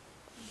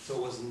it. So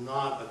it was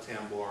not a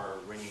Tambora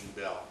ringing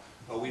bell.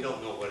 We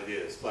don't know what it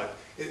is, but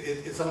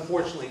it's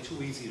unfortunately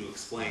too easy to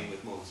explain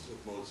with mode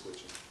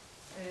switching.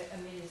 I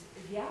mean,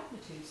 the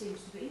amplitude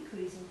seems to be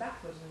increasing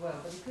backwards as well,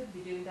 but it couldn't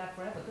be doing that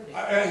forever, could it?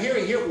 Here,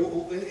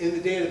 in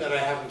the data that I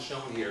haven't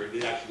shown here,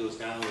 it actually goes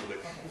down a little bit.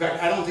 Okay. In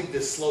fact, I don't think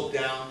this slope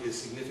down is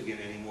significant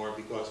anymore,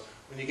 because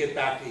when you get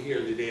back to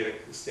here, the data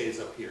stays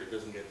up here. It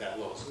doesn't get that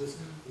low. So this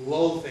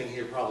low thing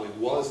here probably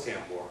was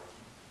Tambora,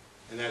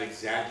 and that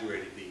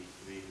exaggerated the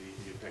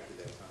effect at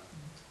that time.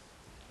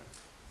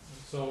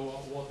 So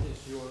what is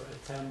your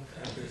attempt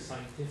at the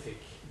scientific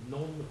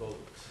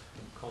non-vote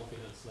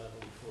confidence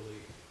level for the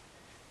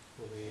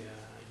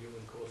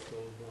human-caused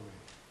global warming?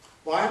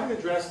 Well, I haven't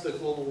addressed the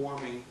global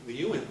warming, the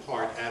human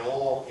part, at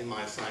all in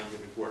my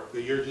scientific work.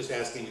 You're just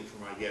asking me for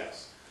my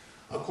guess.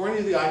 According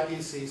to the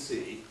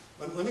IPCC,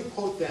 let me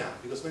quote them,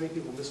 because many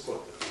people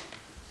misquote them.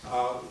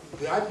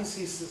 The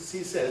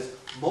IPCC says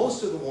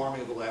most of the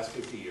warming of the last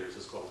 50 years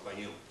is caused by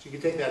humans. You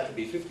can take that to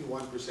be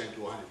 51% to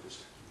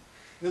 100%.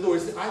 In other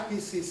words, the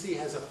IPCC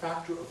has a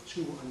factor of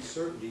 2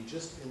 uncertainty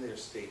just in their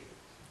statement.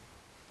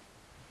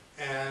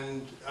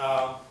 And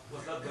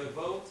Was that the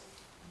vote?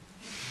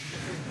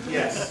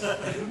 yes.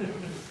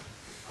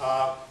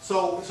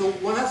 So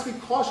one has to be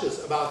cautious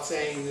about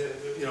saying that,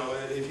 you know,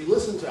 if you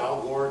listen to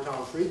Al Gore or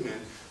Tom Friedman,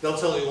 they'll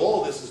tell you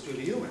all this is due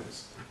to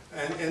humans.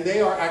 And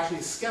they are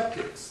actually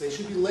skeptics. They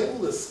should be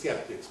labeled as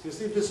skeptics because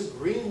they're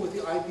disagreeing with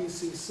the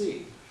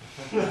IPCC.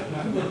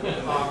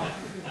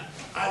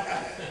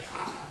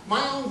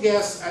 My own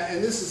guess,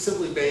 and this is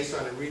simply based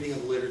on a reading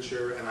of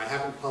literature, and I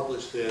haven't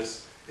published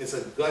this, it's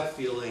a gut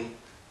feeling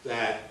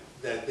that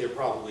they're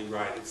probably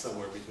right. It's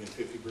somewhere between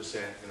 50%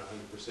 and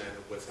 100%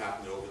 of what's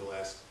happened over the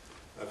last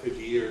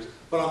 50 years.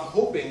 But I'm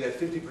hoping that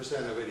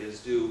 50% of it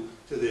is due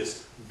to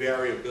this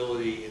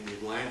variability in the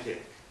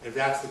Atlantic. And if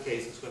that's the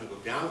case, it's going to go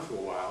down for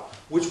a while,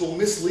 which will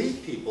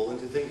mislead people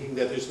into thinking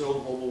that there's no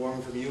global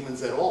warming from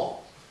humans at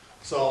all.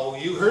 So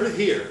you heard it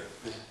here.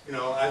 You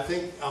know, I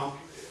think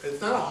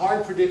it's not a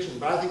hard prediction,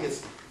 but I think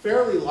it's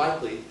fairly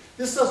likely.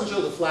 This doesn't show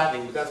the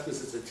flattening, but that's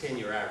because it's a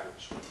 10-year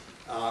average.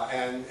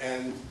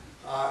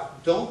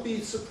 Don't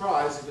be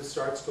surprised if it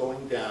starts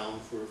going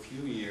down for a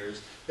few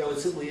years. That would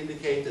simply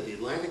indicate that the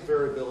Atlantic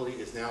variability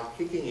is now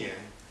kicking in.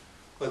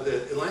 But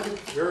the Atlantic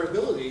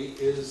variability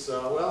is,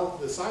 well,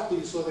 the cycle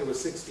you saw there was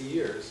 60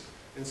 years.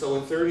 And so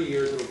in 30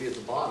 years, it'll be at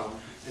the bottom,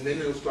 and then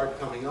it'll start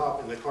coming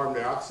up, and the carbon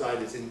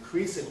dioxide is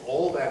increasing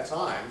all that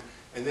time,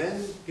 and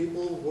then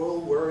people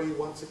will worry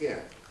once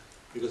again,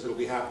 because it'll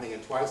be happening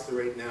at twice the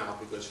rate now,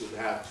 because you'll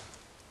have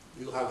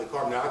the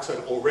carbon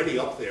dioxide already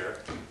up there,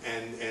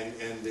 and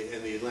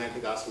the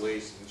Atlantic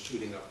Oscillations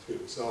shooting up too.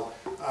 So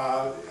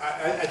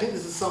I think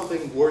this is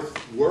something worth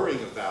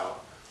worrying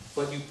about,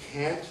 but you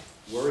can't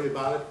worry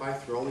about it by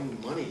throwing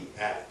money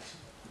at it,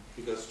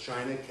 because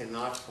China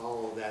cannot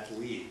follow that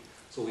lead.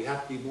 So we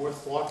have to be more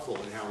thoughtful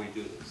in how we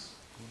do this.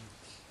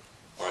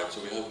 All right,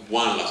 so we have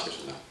one last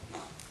question now.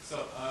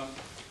 So,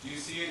 do you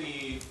see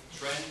any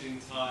trend in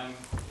time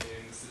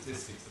in the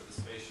statistics of the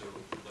spatial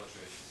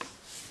fluctuations?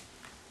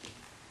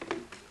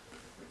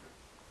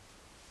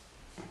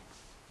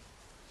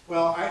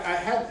 Well, I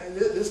had,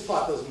 this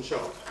plot doesn't show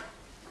it,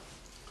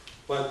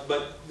 but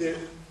there,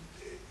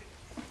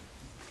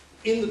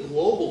 in the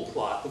global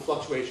plot, the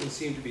fluctuations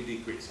seem to be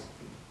decreasing.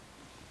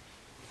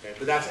 Okay,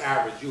 but that's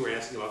average. You were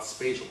asking about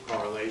spatial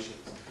correlations.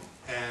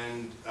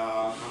 And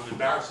I'm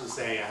embarrassed to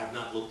say I have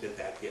not looked at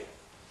that yet.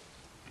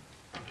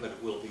 But it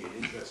will be an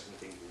interesting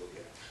thing to look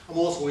at. I'm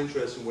also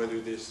interested in whether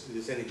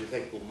there's any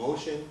detectable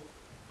motion.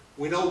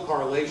 We know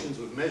correlations,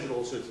 we've measured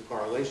all sorts of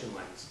correlation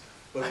lengths,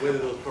 but whether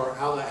those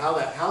how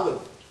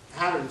the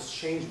patterns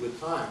change with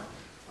time,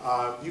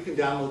 you can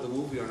download the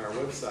movie on our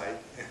website,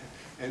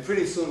 and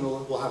pretty soon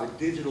we'll have a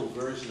digital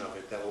version of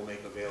it that we'll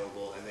make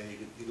available, and then you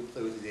can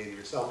play with the data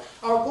yourself.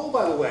 Our goal,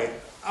 by the way,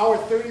 our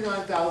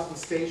 39,000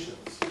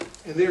 stations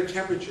and their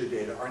temperature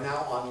data are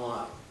now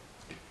online.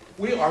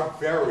 We are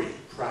very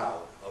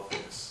proud of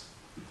this.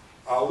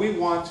 We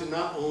want to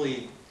not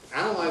only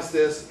analyze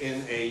this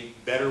in a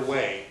better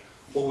way,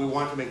 but we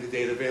want to make the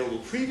data available.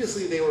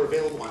 Previously, they were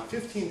available on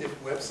 15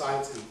 different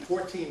websites in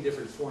 14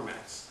 different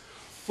formats,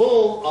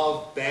 full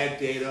of bad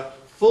data,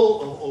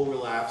 full of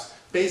overlaps.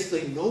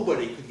 Basically,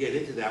 nobody could get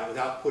into that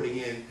without putting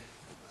in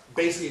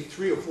basically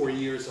 3 or 4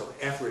 years of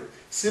effort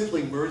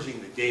simply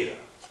merging the data.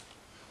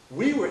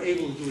 We were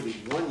able to do it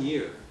in 1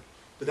 year,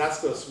 but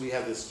that's because we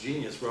have this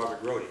genius,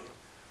 Robert Rohde,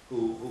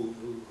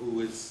 who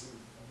is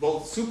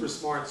both super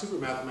smart, super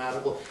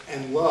mathematical,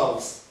 and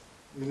loves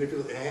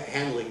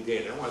handling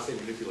data. I don't want to say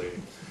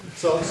manipulating.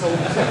 So we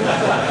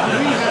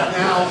have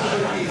now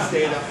put these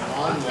data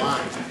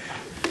online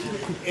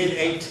in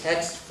a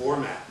text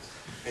format,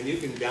 and you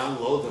can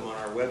download them on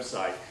our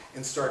website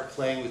and start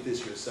playing with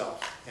this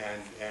yourself.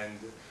 And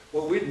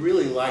what we'd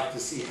really like to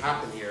see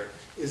happen here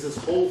is this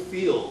whole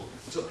field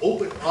to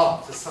open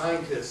up to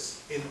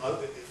scientists in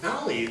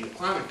not only in the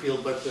climate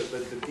field, but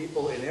the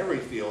people in every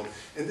field,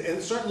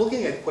 and start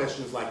looking at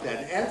questions like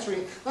that, and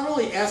answering, not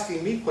only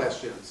asking me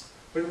questions,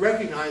 but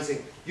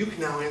recognizing you can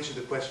now answer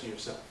the question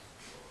yourself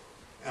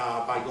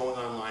by going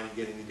online and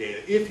getting the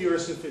data, if you're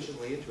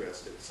sufficiently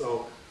interested.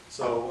 So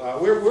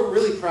we're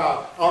really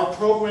proud. Our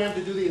program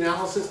to do the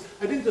analysis,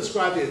 I didn't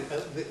describe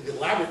the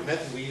elaborate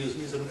method we use.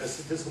 We use a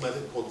statistical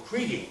method called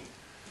kriging.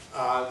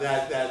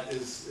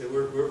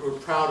 We're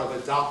proud of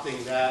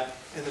adopting that,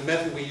 and the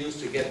method we use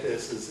to get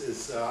this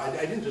is I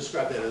didn't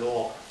describe that at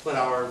all, but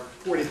our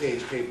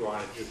 40-page paper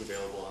on it is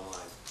available online.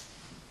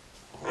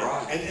 All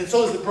right. And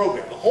so is the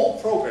program. The whole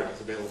program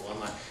is available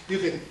online. You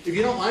can, if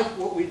you don't like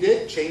what we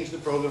did, change the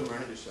program, run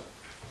it yourself.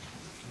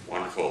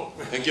 Wonderful.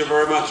 Thank you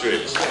very much,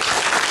 Rich.